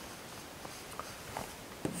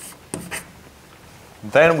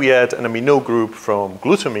 Then we add an amino group from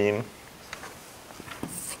glutamine,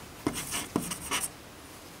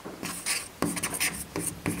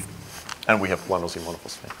 and we have guanosine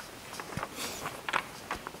monophosphate.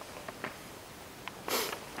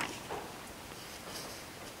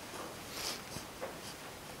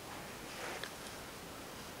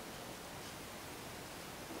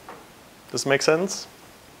 Does this make sense?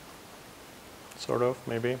 Sort of,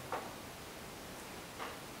 maybe.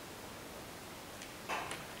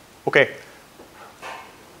 Okay,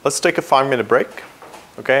 let's take a 5-minute break,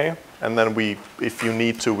 okay? And then if you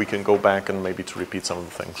need to, we can go back and maybe to repeat some of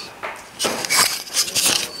the things.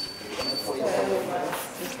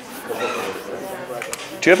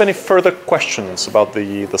 Do you have any further questions about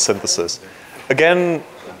the synthesis? Again,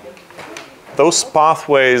 those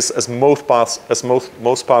pathways, as most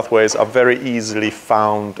pathways, are very easily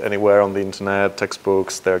found anywhere on the internet,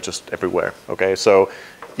 textbooks. They're just everywhere. Okay, so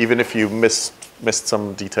even if you missed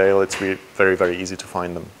some detail, it's very, very easy to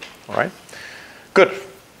find them. All right, good.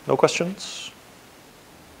 No questions?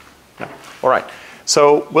 No. All right.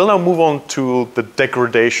 So we'll now move on to the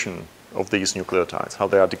degradation of these nucleotides, how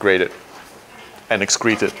they are degraded and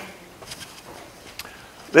excreted.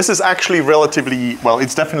 This is actually relatively, well,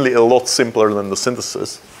 it's definitely a lot simpler than the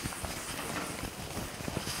synthesis.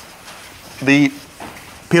 The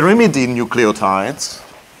pyrimidine nucleotides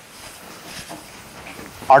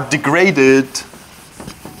are degraded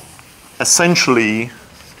essentially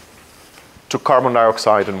to carbon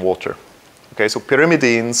dioxide and water. Okay, so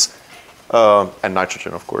pyrimidines, and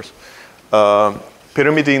nitrogen, of course.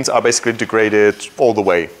 Pyrimidines are basically degraded all the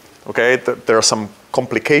way. Okay, there are some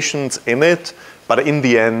complications in it, but in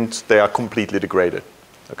the end, they are completely degraded.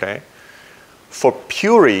 Okay, for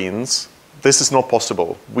purines, this is not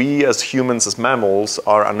possible. We, as humans, as mammals,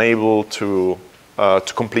 are unable to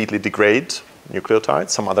completely degrade nucleotides.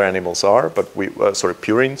 Some other animals are, but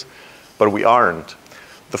purines, but we aren't.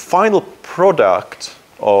 The final product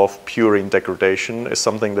of purine degradation is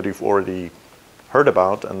something that you've already heard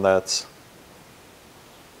about, and that's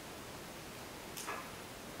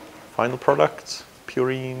final product,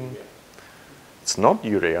 purine. It's not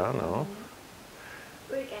urea, no.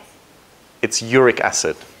 Uric acid. It's uric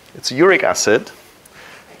acid. It's uric acid,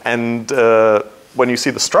 and when you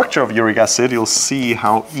see the structure of uric acid, you'll see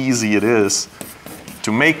how easy it is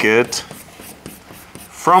to make it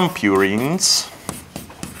from purines.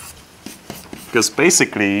 Because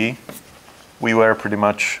basically, we were pretty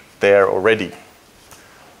much there already.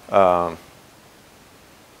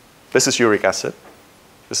 This is uric acid.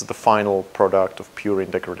 This is the final product of purine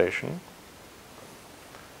degradation.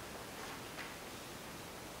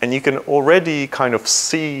 And you can already kind of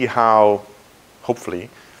see how, hopefully,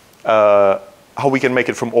 how we can make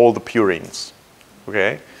it from all the purines.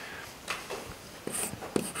 Okay?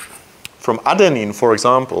 From adenine, for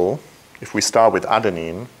example, if we start with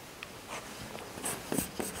adenine,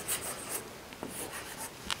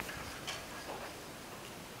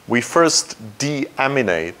 we first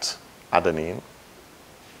deaminate adenine,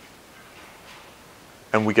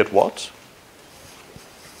 and we get what?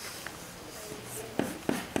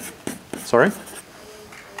 Sorry?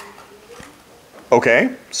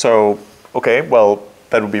 Okay, so, okay, well,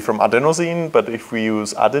 that would be from adenosine, but if we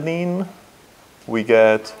use adenine, we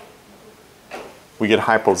get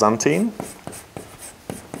hypoxanthine.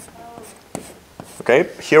 Okay,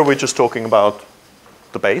 here we're just talking about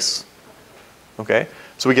the base. Okay,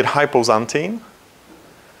 so we get hypoxanthine.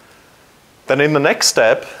 Then in the next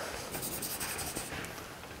step,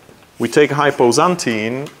 we take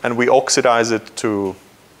hypoxanthine and we oxidize it to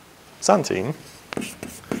xanthine.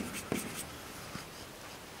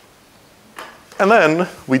 And then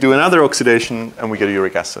we do another oxidation and we get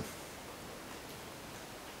uric acid.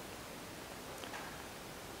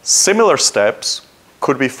 Similar steps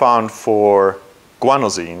could be found for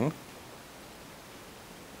guanosine.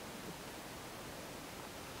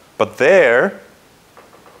 But there,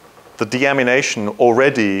 the deamination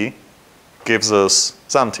already gives us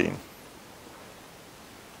xanthine.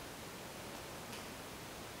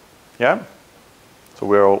 Yeah? So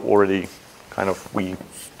we're already kind of, we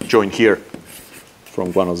join here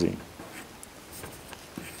from guanosine.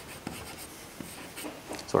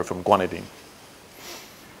 Sorry, from guanidine.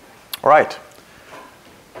 All right.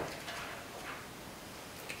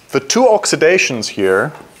 The two oxidations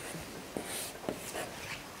here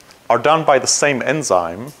are done by the same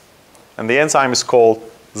enzyme, and the enzyme is called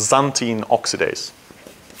xanthine oxidase.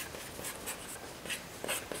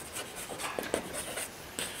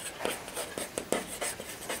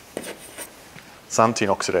 Xanthine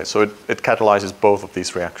oxidase. So it catalyzes both of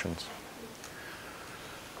these reactions.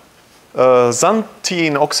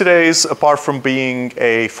 Xanthine oxidase, apart from being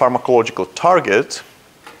a pharmacological target,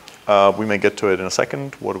 we may get to it in a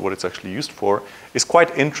second, what it's actually used for, is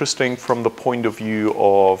quite interesting from the point of view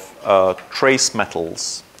of trace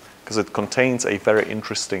metals, because it contains a very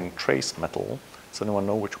interesting trace metal. Does anyone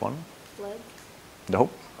know which one? Lead? No,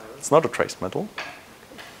 it's not a trace metal.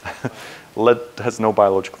 Lead has no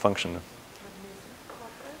biological function.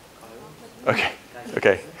 Okay,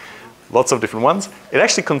 okay. Lots of different ones. It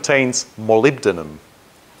actually contains molybdenum.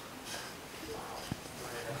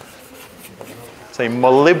 It's a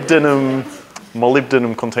molybdenum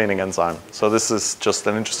containing enzyme. So this is just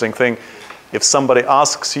an interesting thing. If somebody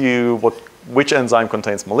asks you which enzyme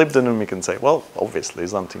contains molybdenum, you can say, well, obviously,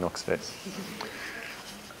 xanthine oxidase.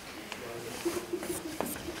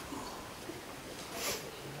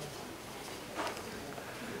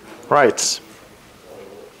 Right.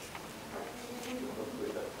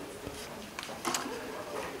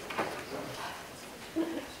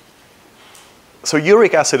 So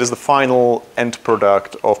uric acid is the final end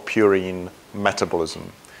product of purine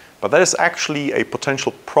metabolism. But that is actually a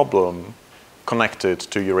potential problem connected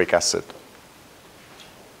to uric acid.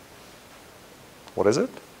 What is it?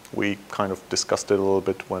 We kind of discussed it a little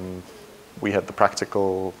bit when we had the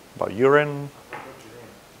practical about urine.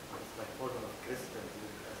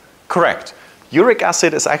 Correct. Uric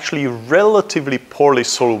acid is actually relatively poorly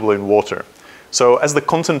soluble in water. So as the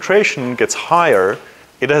concentration gets higher,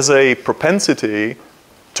 it has a propensity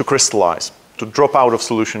to crystallize, to drop out of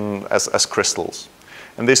solution as crystals.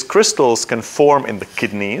 And these crystals can form in the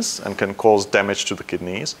kidneys and can cause damage to the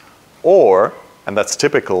kidneys, or, and that's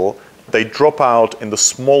typical, they drop out in the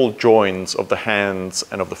small joints of the hands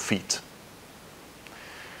and of the feet.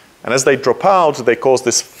 And as they drop out, they cause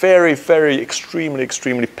this very, very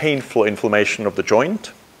extremely painful inflammation of the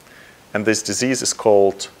joint. And this disease is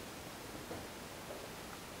called,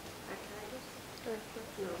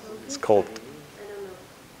 it's called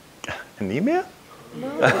anemia?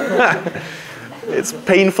 It's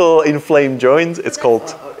painful, inflamed joints. It's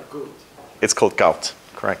called gout,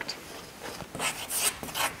 correct.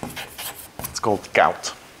 It's called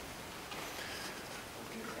gout.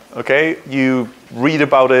 Okay, you read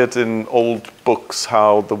about it in old books,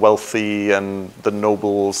 how the wealthy and the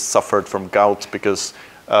nobles suffered from gout, because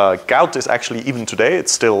gout is actually, even today, it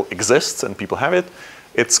still exists and people have it.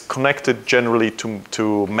 It's connected generally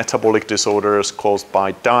to metabolic disorders caused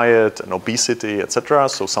by diet and obesity, etc.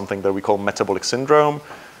 So something that we call metabolic syndrome.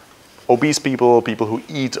 Obese people, people who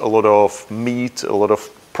eat a lot of meat, a lot of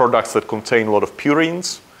products that contain a lot of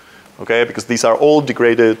purines, okay, because these are all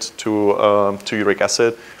degraded to uric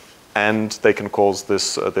acid, and they can cause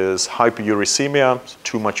this hyperuricemia,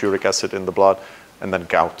 too much uric acid in the blood, and then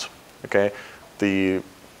gout. Okay, the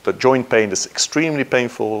joint pain is extremely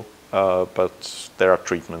painful. But there are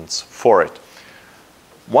treatments for it.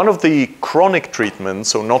 One of the chronic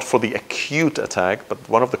treatments, so not for the acute attack, but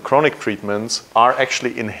one of the chronic treatments are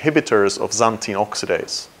actually inhibitors of xanthine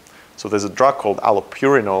oxidase. So there's a drug called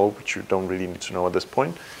allopurinol, which you don't really need to know at this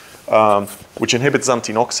point, which inhibits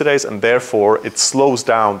xanthine oxidase, and therefore it slows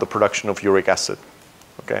down the production of uric acid.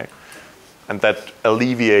 Okay? And that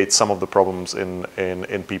alleviates some of the problems in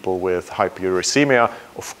people with hyperuricemia.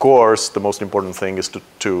 Of course, the most important thing is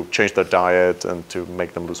to change their diet and to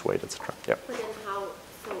make them lose weight, etc. Yeah. But then how,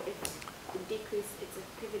 so if it decreases its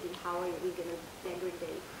activity, how are we going to degrade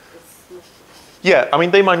this? Yeah, I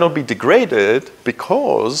mean, they might not be degraded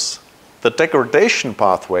because the degradation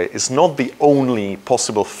pathway is not the only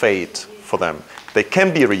possible fate for them. They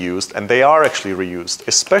can be reused, and they are actually reused,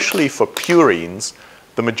 especially for purines.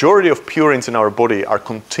 The majority of purines in our body are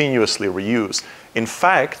continuously reused. In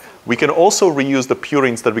fact, we can also reuse the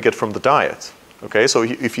purines that we get from the diet. Okay, so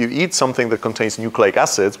if you eat something that contains nucleic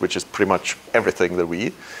acids, which is pretty much everything that we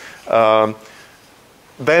eat,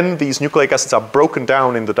 then these nucleic acids are broken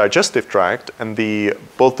down in the digestive tract, and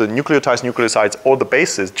both the nucleotides or the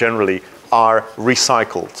bases generally are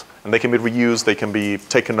recycled. And they can be reused, they can be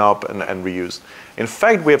taken up and reused. In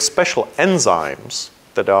fact, we have special enzymes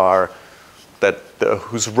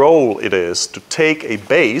whose role it is to take a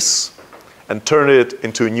base and turn it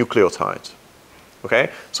into a nucleotide.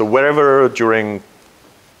 Okay? So wherever during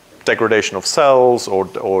degradation of cells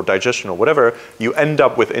or digestion or whatever, you end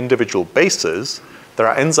up with individual bases, there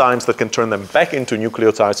are enzymes that can turn them back into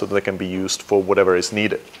nucleotides so that they can be used for whatever is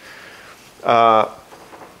needed.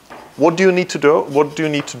 What do you need to do? What do you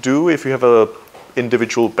need to do if you have an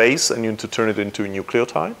individual base and you need to turn it into a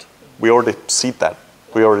nucleotide? We already see that.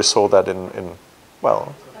 We already saw that in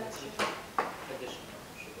well.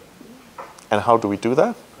 And how do we do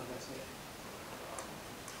that?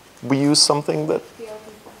 We use something that,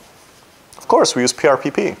 of course, we use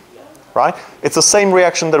PRPP, right? It's the same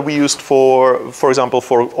reaction that we used for example,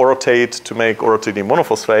 for orotate to make orotate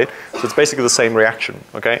monophosphate. So it's basically the same reaction,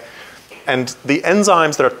 okay? And the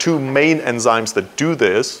enzymes, there are two main enzymes that do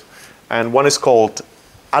this, and one is called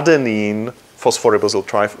adenine phosphoribosyl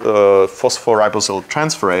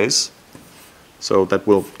transferase. So that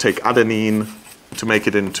will take adenine to make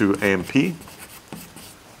it into AMP.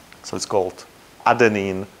 So it's called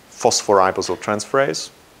adenine phosphoribosyl transferase.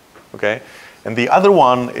 Okay, and the other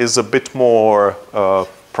one is a bit more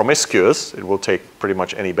promiscuous. It will take pretty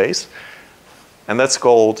much any base, and that's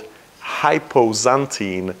called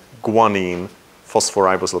hypoxanthine guanine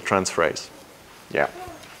phosphoribosyl transferase. Yeah.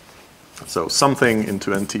 So something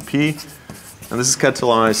into NTP, and this is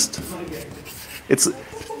catalyzed.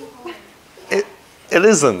 It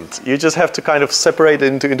isn't. You just have to kind of separate it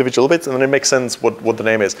into individual bits, and then it makes sense what the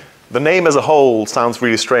name is. The name as a whole sounds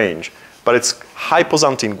really strange, but it's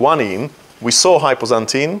hypoxanthine guanine. We saw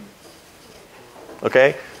hypoxanthine,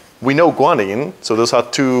 okay? We know guanine, so those are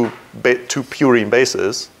two purine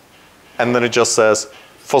bases, and then it just says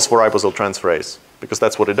phosphoribosyl transferase, because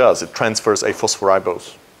that's what it does. It transfers a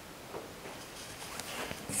phosphoribose.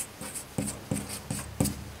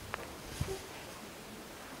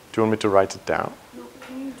 Do you want me to write it down? No,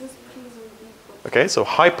 can you just please repeat what? Okay, so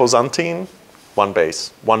hypoxanthine, one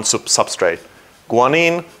base, one substrate.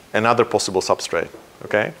 Guanine, another possible substrate,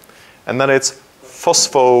 okay? And then it's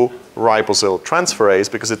phosphoribosyl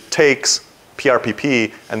transferase because it takes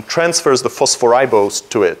PRPP and transfers the phosphoribose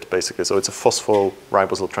to it, basically. So it's a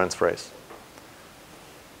phosphoribosyl transferase.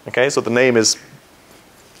 Okay, so the name is,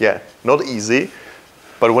 yeah, not easy,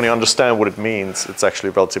 but when you understand what it means, it's actually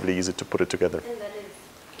relatively easy to put it together. And that is, it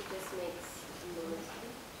just makes.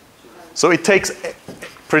 So it takes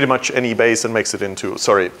pretty much any base and makes it into,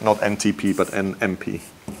 sorry, not NTP, but NMP,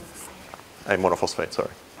 a monophosphate,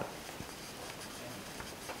 sorry.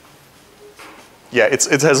 Yeah,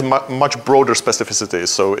 it has much broader specificity,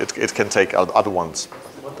 so it can take other ones.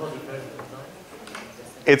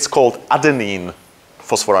 It's called adenine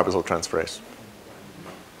phosphoribosyl transferase.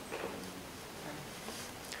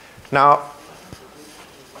 Now,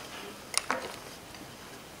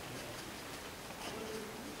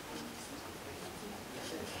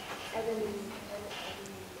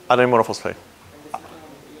 adenine monophosphate.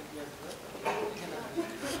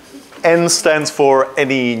 N stands for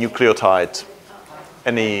any nucleotide.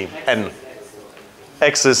 Any N.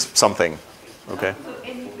 X is something, okay? So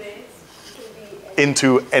any base should be.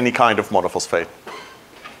 Into any kind of monophosphate.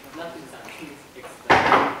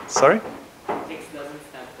 Sorry? X doesn't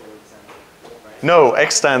stand for example, right? No,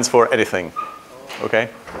 X stands for anything, okay?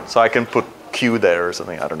 So I can put Q there or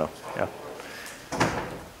something, I don't know, yeah.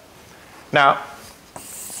 Now,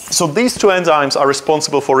 so these two enzymes are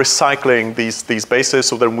responsible for recycling these bases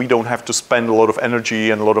so that we don't have to spend a lot of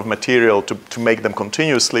energy and a lot of material to make them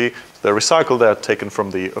continuously. They're recycled, they're taken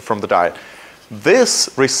from the diet. This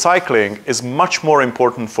recycling is much more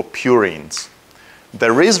important for purines.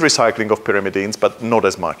 There is recycling of pyrimidines, but not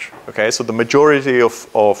as much, okay? So the majority of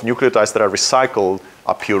nucleotides that are recycled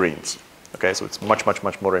are purines, okay? So it's much, much,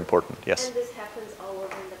 much more important, yes? And this happens all over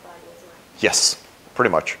in the body as well. Yes,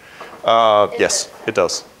 pretty much. Yes, it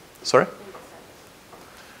does. Sorry?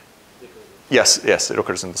 Yes, it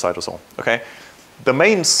occurs in the cytosol. Okay. The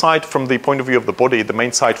main site from the point of view of the body, the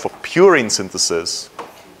main site for purine synthesis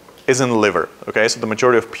is in the liver. Okay, so the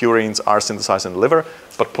majority of purines are synthesized in the liver,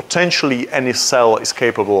 but potentially any cell is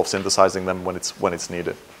capable of synthesizing them when it's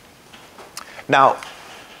needed. Now,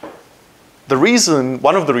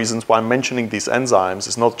 one of the reasons why I'm mentioning these enzymes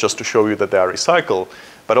is not just to show you that they are recycled,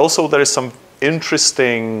 but also there is some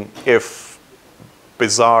interesting, if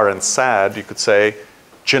bizarre and sad, you could say,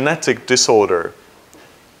 genetic disorder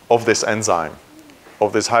of this enzyme,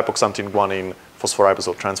 of this hypoxanthine guanine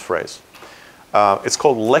phosphoribosyl transferase. It's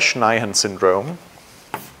called Lesch-Nyhan syndrome.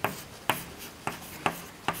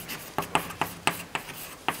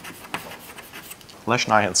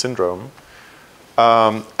 Lesch-Nyhan syndrome.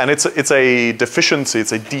 And it's a deficiency,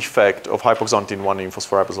 it's a defect of hypoxanthine guanine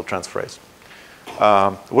phosphoribosyl transferase.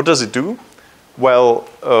 What does it do? Well,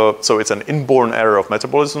 so it's an inborn error of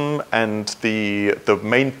metabolism, and the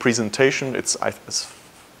main presentation,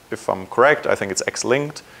 if I'm correct, I think it's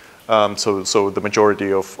X-linked. So the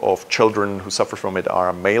majority of children who suffer from it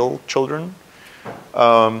are male children.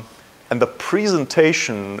 And the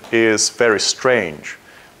presentation is very strange.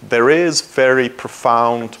 There is very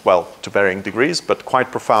profound, well, to varying degrees, but quite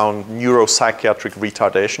profound neuropsychiatric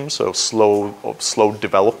retardation, so slow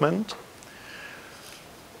development.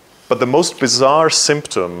 But the most bizarre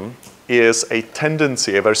symptom is a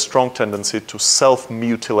tendency, a very strong tendency to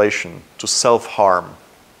self-mutilation, to self-harm.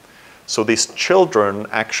 So these children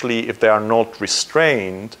actually, if they are not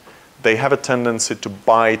restrained, they have a tendency to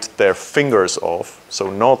bite their fingers off. So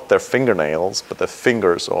not their fingernails, but their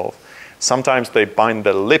fingers off. Sometimes they bite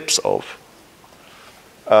their lips off.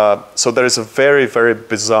 So there is a very, very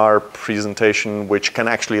bizarre presentation which can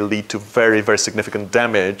actually lead to very, very significant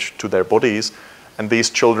damage to their bodies. And these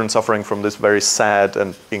children suffering from this very sad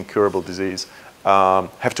and incurable disease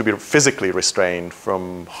have to be physically restrained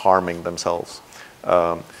from harming themselves.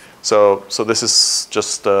 So this is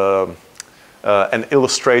just an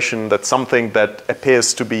illustration that something that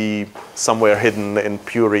appears to be somewhere hidden in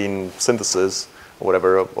purine synthesis or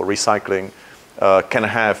whatever, or recycling, can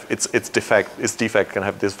have its defect can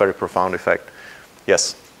have this very profound effect.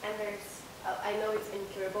 Yes? And there's, I know it's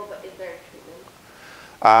incurable, but is there a treatment?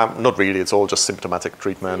 Not really. It's all just symptomatic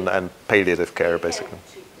treatment and palliative care, basically.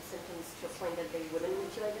 Treat the symptoms to a point that they wouldn't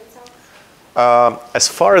mutilate themselves? As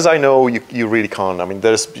far as I know, you really can't. I mean,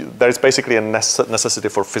 there's basically a necessity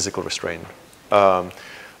for physical restraint.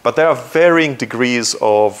 But there are varying degrees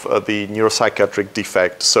of the neuropsychiatric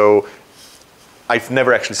defect. So I've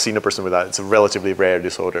never actually seen a person with that. It's a relatively rare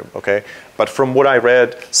disorder, okay? But from what I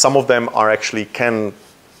read, some of them are actually can,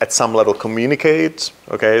 at some level, communicate,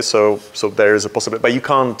 okay? So there is a possibility. But you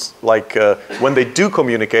can't, like, when they do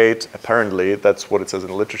communicate, apparently, that's what it says in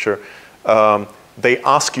the literature, they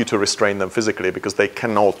ask you to restrain them physically because they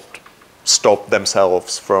cannot stop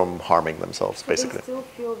themselves from harming themselves, basically. They still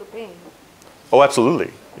feel the pain. Oh,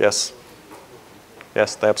 absolutely. Yes.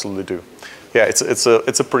 Yes, they absolutely do. Yeah, it's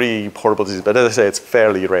a pretty horrible disease, but as I say, it's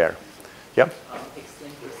fairly rare. Yeah.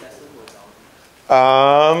 X-linked recessive or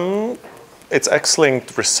dominant? It's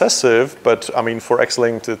X-linked recessive, but I mean for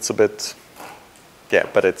X-linked, it's a bit. Yeah,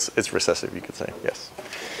 but it's recessive, you could say. Yes.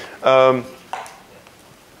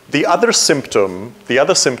 The other symptom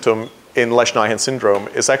in Lesch-Nyhan syndrome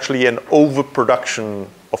is actually an overproduction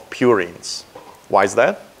of purines. Why is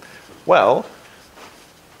that? Well,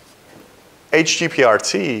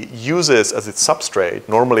 HGPRT uses as its substrate,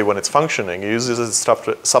 normally when it's functioning, it uses as its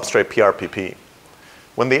substrate PRPP.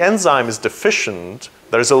 When the enzyme is deficient,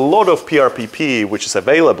 there's a lot of PRPP which is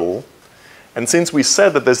available, and since we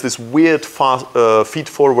said that there's this weird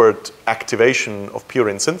feed-forward activation of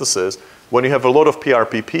purine synthesis, when you have a lot of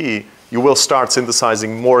PRPP, you will start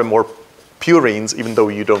synthesizing more and more purines even though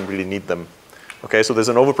you don't really need them. Okay, so there's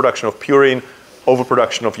an overproduction of purine,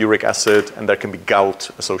 overproduction of uric acid, and there can be gout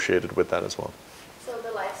associated with that as well. So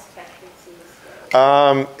the life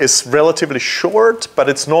expectancy is relatively short, but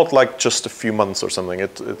it's not like just a few months or something.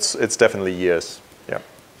 It's definitely years. Yeah,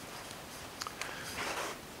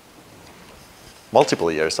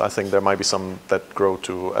 multiple years. I think there might be some that grow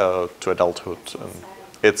to adulthood. And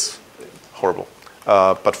it's horrible,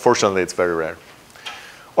 but fortunately, it's very rare.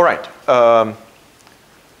 All right.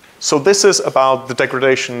 So this is about the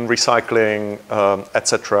degradation, recycling,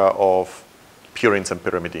 etc. of purines and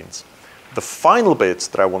pyrimidines. The final bit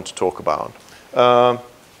that I want to talk about,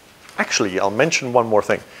 actually, I'll mention one more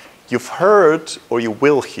thing. You've heard, or you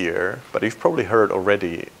will hear, but you've probably heard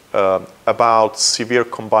already, about severe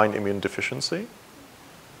combined immune deficiency.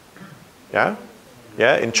 Yeah?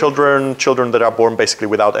 Yeah, in children that are born basically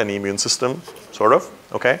without any immune system, sort of,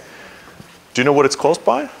 okay? Do you know what it's caused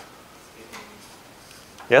by?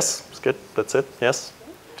 Yes, it's good. That's it. Yes.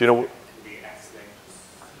 Do you know?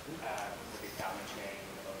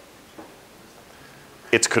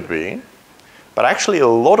 It could be, but actually a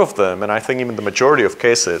lot of them, and I think even the majority of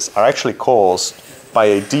cases, are actually caused by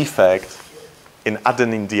a defect in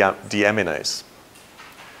adenine deaminase.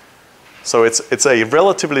 So it's a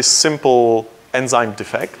relatively simple enzyme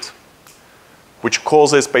defect, which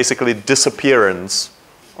causes basically disappearance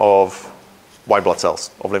of white blood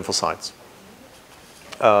cells, of lymphocytes.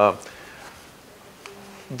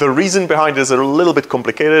 The reason behind it is a little bit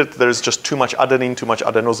complicated. There's just too much adenine, too much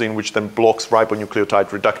adenosine, which then blocks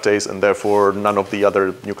ribonucleotide reductase, and therefore none of the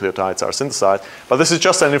other nucleotides are synthesized. But this is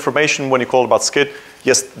just an information when you call about SCID.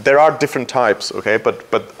 Yes, there are different types, okay, but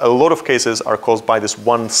a lot of cases are caused by this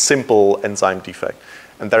one simple enzyme defect.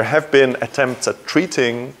 And there have been attempts at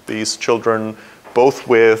treating these children both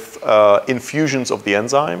with infusions of the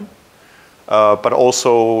enzyme, but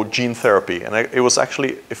also gene therapy. And it was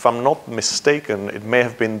actually, if I'm not mistaken, it may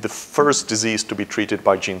have been the first disease to be treated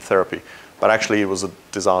by gene therapy. But actually it was a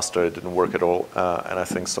disaster, it didn't work at all, and I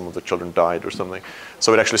think some of the children died or something.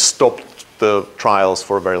 So it actually stopped the trials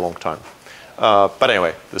for a very long time. But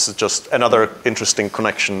anyway, this is just another interesting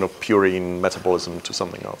connection of purine metabolism to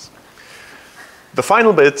something else. The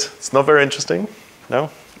final bit, it's not very interesting, no?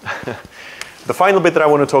 The final bit that I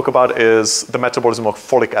want to talk about is the metabolism of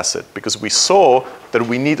folic acid, because we saw that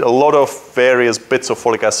we need a lot of various bits of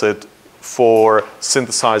folic acid for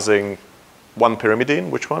synthesizing one pyrimidine.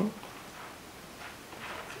 Which one?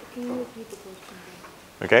 Can you repeat the question?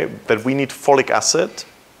 Okay, that we need folic acid,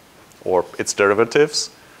 or its derivatives,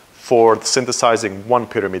 for synthesizing one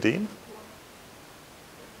pyrimidine.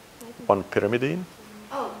 One pyrimidine.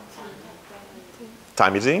 Oh,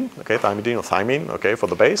 Thymidine, okay, thymidine or thymine, okay, for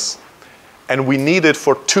the base. And we need it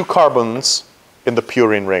for 2 carbons in the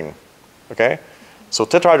purine ring, okay? So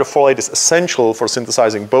tetrahydrofolate is essential for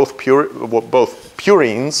synthesizing both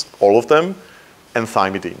purines, all of them, and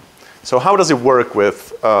thymidine. So how does it work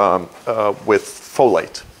with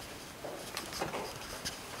folate?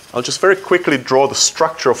 I'll just very quickly draw the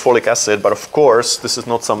structure of folic acid, but of course, this is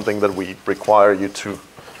not something that we require you to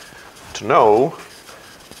know.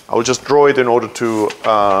 I will just draw it in order to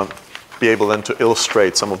be able then to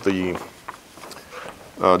illustrate some of the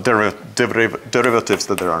derivatives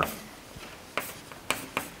that there are.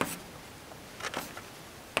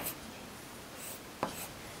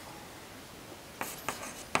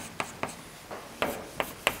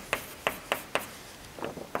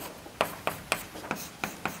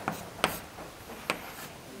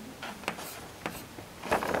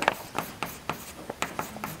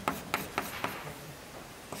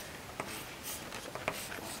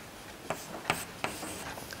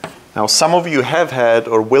 Now, some of you have had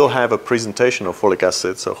or will have a presentation of folic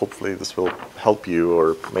acid, so hopefully this will help you,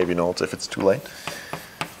 or maybe not if it's too late,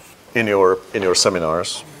 in your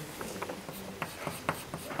seminars.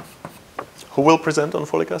 Who will present on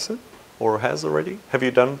folic acid, or has already? Have you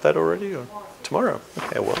done that already, or tomorrow?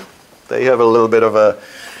 Okay, well, they have a little bit of a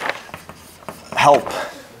help.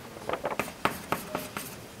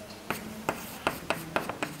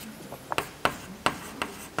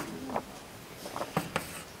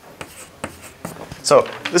 So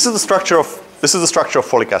this is the structure of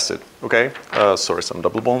folic acid. Okay. Sorry, some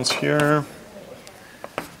double bonds here.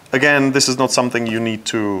 Again, this is not something you need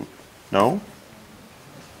to know,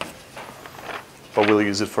 but we'll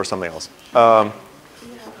use it for something else. Is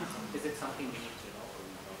it something you need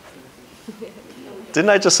to know?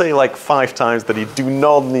 Didn't I just say like 5 times that you do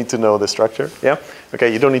not need to know the structure? Yeah.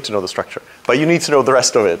 Okay. You don't need to know the structure, but you need to know the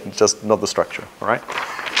rest of it, just not the structure. All right.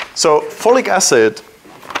 So folic acid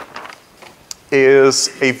is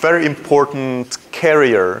a very important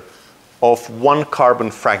carrier of 1-carbon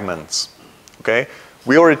fragments. Okay?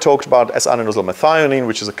 We already talked about S-adenosyl methionine,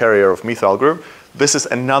 which is a carrier of methyl group. This is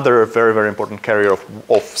another very, very important carrier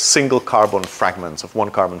of single carbon fragments, of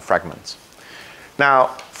 1-carbon fragments.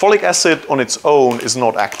 Now, folic acid on its own is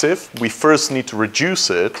not active. We first need to reduce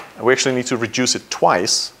it, and we actually need to reduce it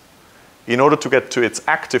twice in order to get to its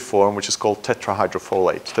active form, which is called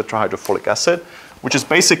tetrahydrofolate, tetrahydrofolic acid, which is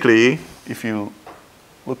basically, if you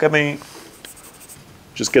look at me,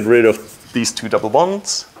 just get rid of these 2 double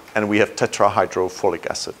bonds, and we have tetrahydrofolic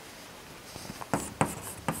acid.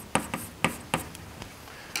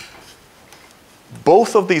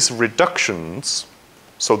 Both of these reductions,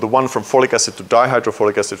 so the one from folic acid to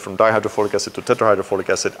dihydrofolic acid, from dihydrofolic acid to tetrahydrofolic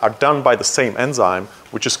acid, are done by the same enzyme,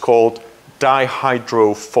 which is called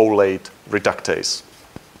dihydrofolate reductase.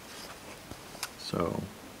 So,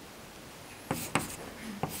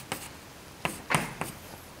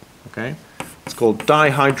 okay, it's called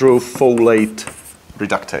dihydrofolate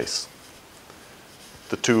reductase.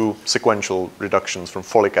 The 2 sequential reductions from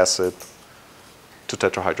folic acid to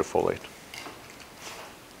tetrahydrofolate.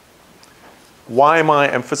 Why am I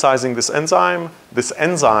emphasizing this enzyme? This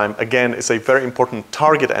enzyme, again, is a very important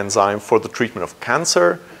target enzyme for the treatment of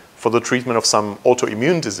cancer, for the treatment of some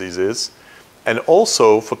autoimmune diseases, and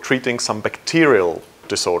also for treating some bacterial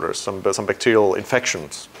disorders, some bacterial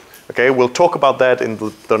infections. Okay, we'll talk about that in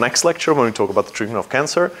the next lecture when we talk about the treatment of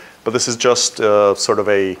cancer, but this is just sort of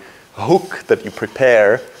a hook that you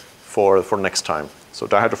prepare for next time. So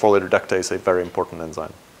dihydrofolate reductase is a very important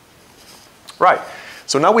enzyme. Right,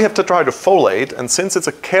 so now we have tetrahydrofolate, and since it's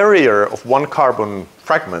a carrier of 1-carbon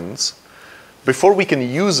fragments, before we can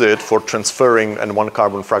use it for transferring a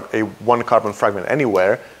 1-carbon fragment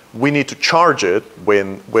anywhere, we need to charge it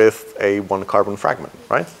with a 1-carbon fragment,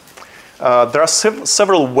 right? There are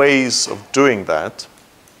several ways of doing that.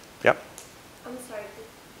 Yeah? I'm sorry,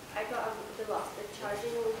 I got a bit lost. The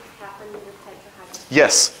charging will happen with tetrahydrofolate.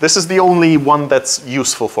 Yes, this is the only one that's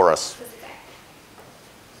useful for us.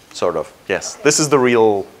 Sort of, yes. Okay. This is the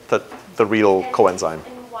real coenzyme. And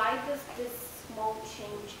why does this small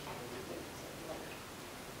change activate?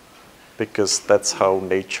 Because that's how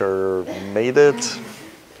nature made it.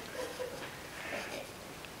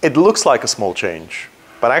 It looks like a small change.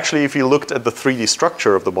 But actually, if you looked at the 3D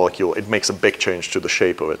structure of the molecule, it makes a big change to the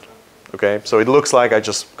shape of it. Okay, so it looks like I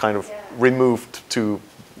just kind of removed 2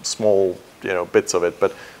 small, bits of it,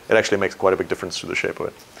 but it actually makes quite a big difference to the shape of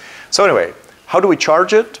it. So anyway, how do we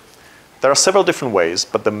charge it? There are several different ways,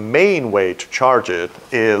 but the main way to charge it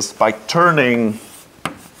is by turning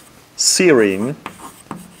serine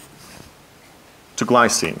to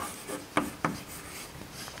glycine.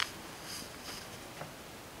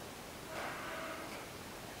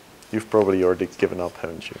 You've probably already given up,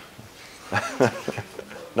 haven't you?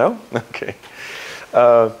 No? Okay.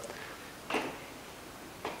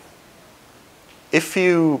 If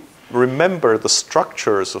you remember the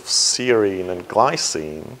structures of serine and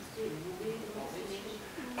glycine,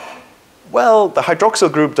 well, the hydroxyl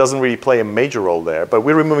group doesn't really play a major role there, but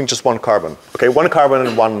we're removing just 1 carbon. Okay, 1 carbon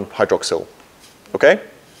and 1 hydroxyl. Okay?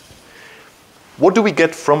 What do we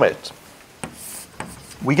get from it?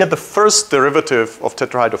 we get the first derivative of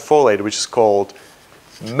tetrahydrofolate, which is called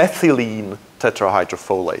methylene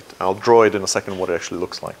tetrahydrofolate. I'll draw it in a second what it actually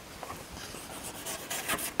looks like.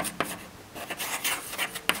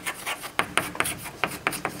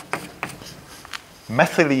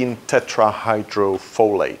 Methylene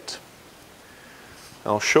tetrahydrofolate.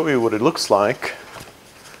 I'll show you what it looks like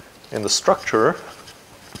in the structure.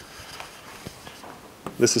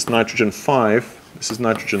 This is nitrogen 5, this is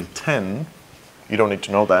nitrogen 10. You don't need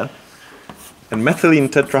to know that. And methylene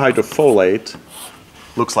tetrahydrofolate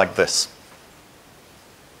looks like this.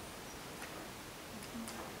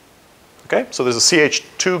 Okay, so there's a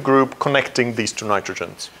CH2 group connecting these two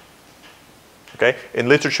nitrogens. Okay, in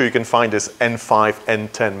literature you can find this N5,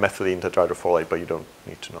 N10 methylene tetrahydrofolate, but you don't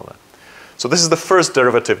need to know that. So this is the first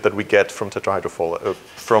derivative that we get from tetrahydrofolate,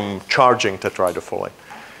 from charging tetrahydrofolate.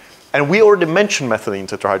 And we already mentioned methylene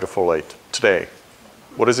tetrahydrofolate today.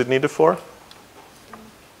 What is it needed for?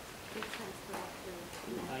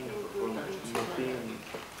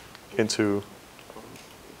 Into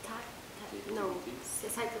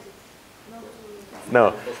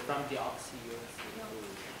no. From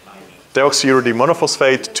Deoxyuridine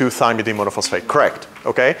monophosphate to thymidine monophosphate. Correct.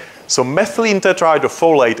 Okay. So methylene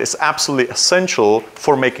tetrahydrofolate is absolutely essential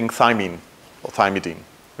for making thymine or thymidine.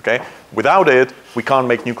 Okay. Without it, we can't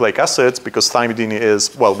make nucleic acids because thymidine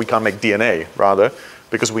is, well, we can't make DNA rather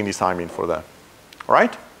because we need thymine for that. All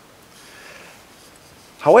right.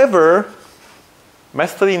 However,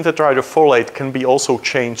 methylene tetrahydrofolate can be also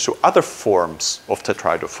changed to other forms of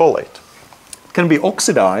tetrahydrofolate. It can be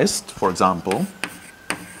oxidized, for example,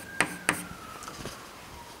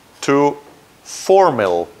 to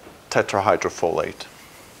 4-mil tetrahydrofolate.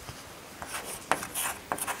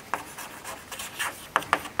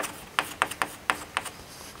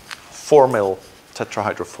 Four-mil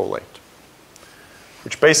tetrahydrofolate,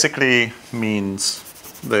 which basically means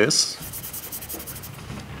this.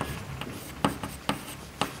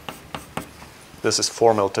 This is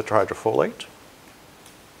 4-mil tetrahydrofolate.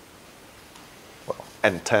 Well,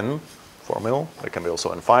 N10, 4-mil. It can be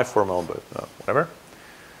also N5, 4-mil, but whatever.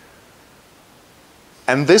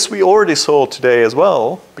 And this we already saw today as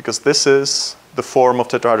well, because this is the form of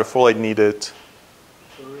tetrahydrofolate needed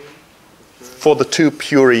for the two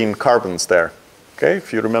purine carbons there. Okay,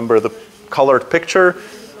 if you remember the colored picture.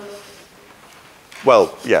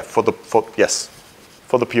 Well, yeah, for the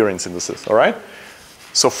purine synthesis, all right?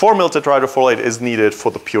 So 4-mil tetrahydrofolate is needed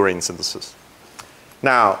for the purine synthesis.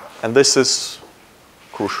 Now, and this is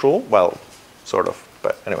crucial, well, sort of,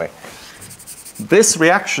 but anyway. This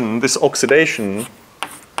reaction, this oxidation,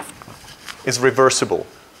 is reversible.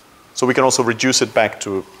 So we can also reduce it back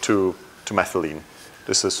to methylene.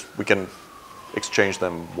 This is, we can exchange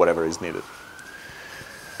them, whatever is needed.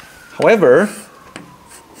 However,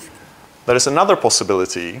 there is another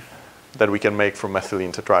possibility that we can make from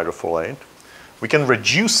methylene tetrahydrofolate. We can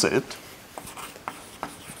reduce it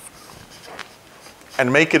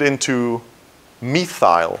and make it into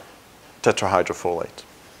methyl tetrahydrofolate.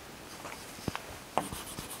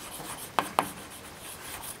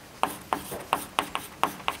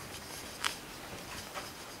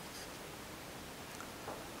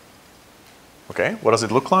 Okay, what does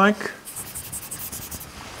it look like?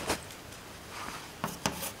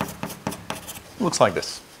 It looks like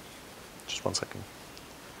this. Just one second.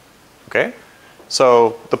 Okay,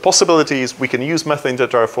 so the possibilities, we can use methylene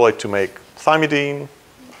tetrahydrofolate to make thymidine.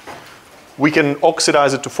 We can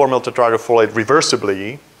oxidize it to 4-mil tetrahydrofolate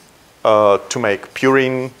reversibly to make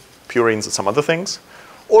purines and some other things.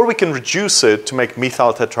 Or we can reduce it to make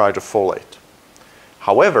methyl tetrahydrofolate.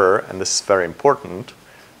 However, and this is very important,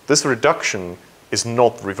 this reduction is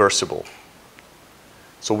not reversible.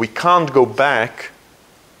 So we can't go back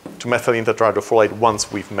to methylene tetrahydrofolate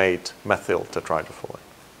once we've made methyl tetrahydrofolate.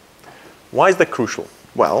 Why is that crucial?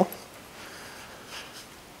 Well,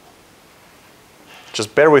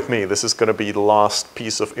 just bear with me. This is going to be the last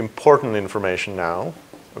piece of important information now,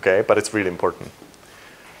 okay? But it's really important.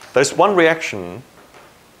 There's one reaction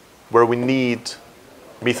where we need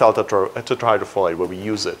methyl tetrahydrofolate, where we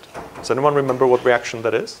use it. Does anyone remember what reaction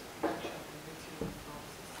that is?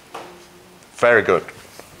 Very good.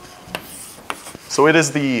 So it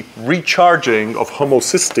is the recharging of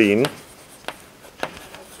homocysteine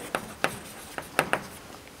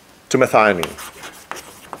to methionine.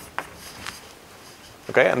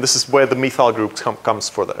 Okay, and this is where the methyl group comes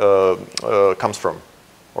from.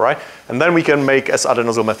 All right, and then we can make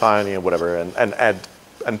S-adenosyl methionine or whatever, and add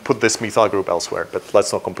and put this methyl group elsewhere. But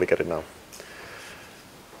let's not complicate it now.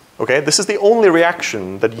 Okay, this is the only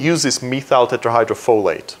reaction that uses methyl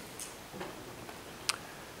tetrahydrofolate.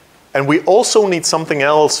 And we also need something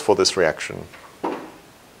else for this reaction.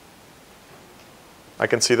 I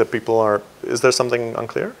can see that people are, is there something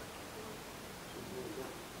unclear?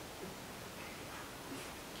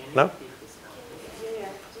 No?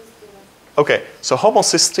 Okay, so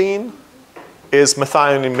homocysteine is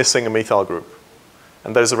methionine missing a methyl group.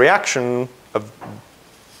 And there's a reaction, a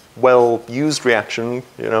well-used reaction,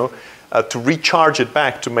 you know, to recharge it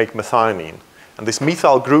back to make methionine. And this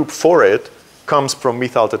methyl group for it comes from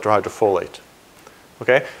methyl tetrahydrofolate.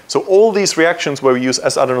 Okay? So all these reactions where we use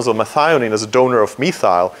S-adenosyl methionine as a donor of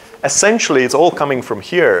methyl, essentially it's all coming from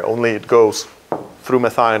here, only it goes through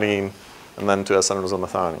methionine and then to S-adenosyl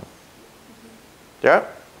methionine. Yeah?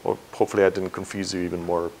 Or hopefully I didn't confuse you even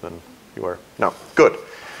more than you were. No, good.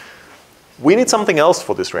 We need something else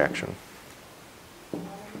for this reaction.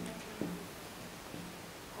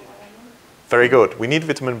 Very good. We need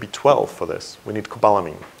vitamin B12 for this. We need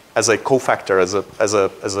cobalamin as a cofactor,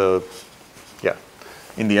 yeah,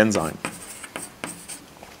 in the enzyme.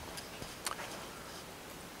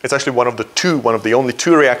 It's actually one of the only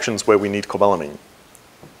two reactions where we need cobalamin.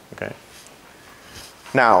 Okay.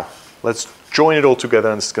 Now, let's join it all together,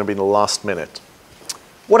 and this is going to be in the last minute.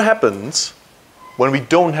 What happens when we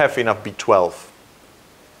don't have enough B12?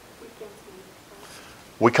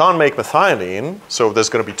 We can't make methionine, so there's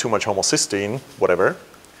going to be too much homocysteine, whatever.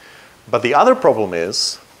 But the other problem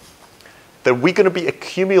is that we're going to be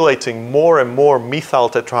accumulating more and more methyl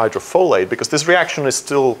tetrahydrofolate because this reaction is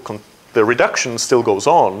still, the reduction still goes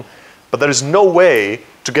on, but there is no way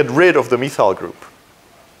to get rid of the methyl group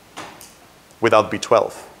without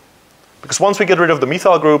B12. Because once we get rid of the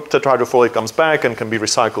methyl group, tetrahydrofolate comes back and can be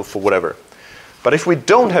recycled for whatever. But if we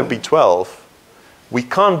don't have B12, we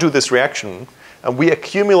can't do this reaction, and we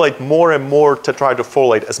accumulate more and more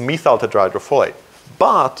tetrahydrofolate as methyl tetrahydrofolate.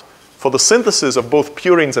 But for the synthesis of both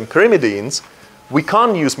purines and pyrimidines, we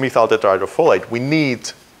can't use methyl tetrahydrofolate. We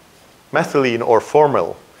need methylene or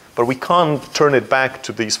formyl, but we can't turn it back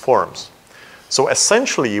to these forms. So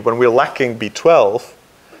essentially, when we're lacking B12,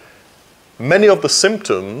 many of the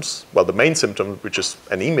symptoms, well, the main symptom, which is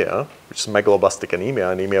anemia, which is megaloblastic anemia,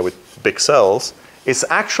 anemia with big cells, is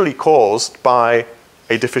actually caused by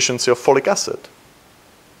a deficiency of folic acid.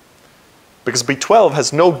 Because B12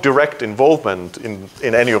 has no direct involvement in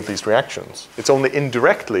any of these reactions. It's only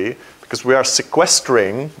indirectly, because we are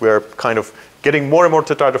sequestering, we are kind of getting more and more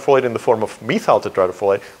tetrahydrofolate in the form of methyl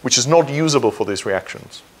tetrahydrofolate, which is not usable for these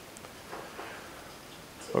reactions.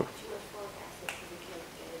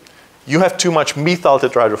 You have too much methyl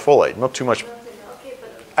tetrahydrofolate, not too much,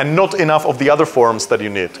 and not enough of the other forms that you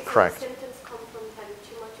need, correct. Symptoms come from having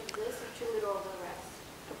too much of this or too little of the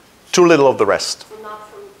rest? Too little of the rest. So not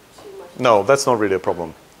from too much? No, that's not really a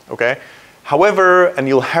problem, okay? However, and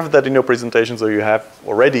you'll have that in your presentation, so you have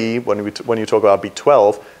already, when you talk about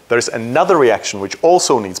B12, there's another reaction which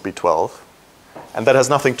also needs B12, and that has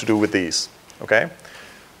nothing to do with these, okay?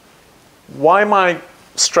 Why am I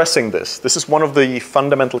stressing this? This is one of the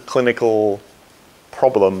fundamental clinical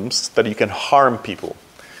problems that you can harm people.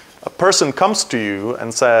 A person comes to you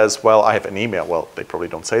and says, well, I have anemia. Well, they probably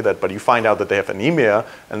don't say that, but you find out that they have anemia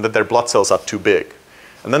and that their blood cells are too big.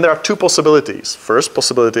 And then there are two possibilities. First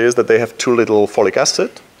possibility is that they have too little folic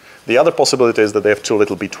acid. The other possibility is that they have too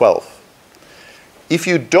little B12. If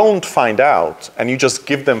you don't find out and you just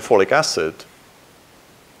give them folic acid,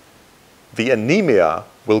 the anemia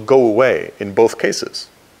will go away in both cases.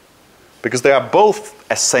 Because they are both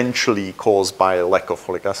essentially caused by a lack of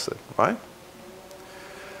folic acid, right?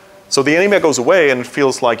 So the anemia goes away and it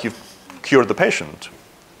feels like you've cured the patient.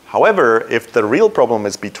 However, if the real problem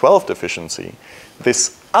is B12 deficiency,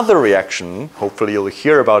 this other reaction, hopefully you'll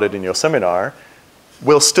hear about it in your seminar,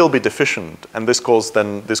 will still be deficient. And this causes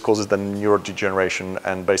then neurodegeneration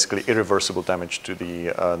and basically irreversible damage to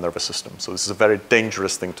the nervous system. So this is a very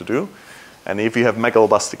dangerous thing to do. And if you have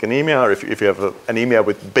megaloblastic anemia, or if you have anemia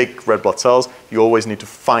with big red blood cells, you always need to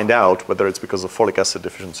find out whether it's because of folic acid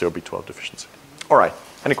deficiency or B12 deficiency. All right,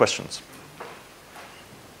 any questions?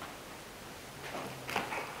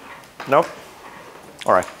 No?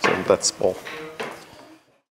 All right, so that's all.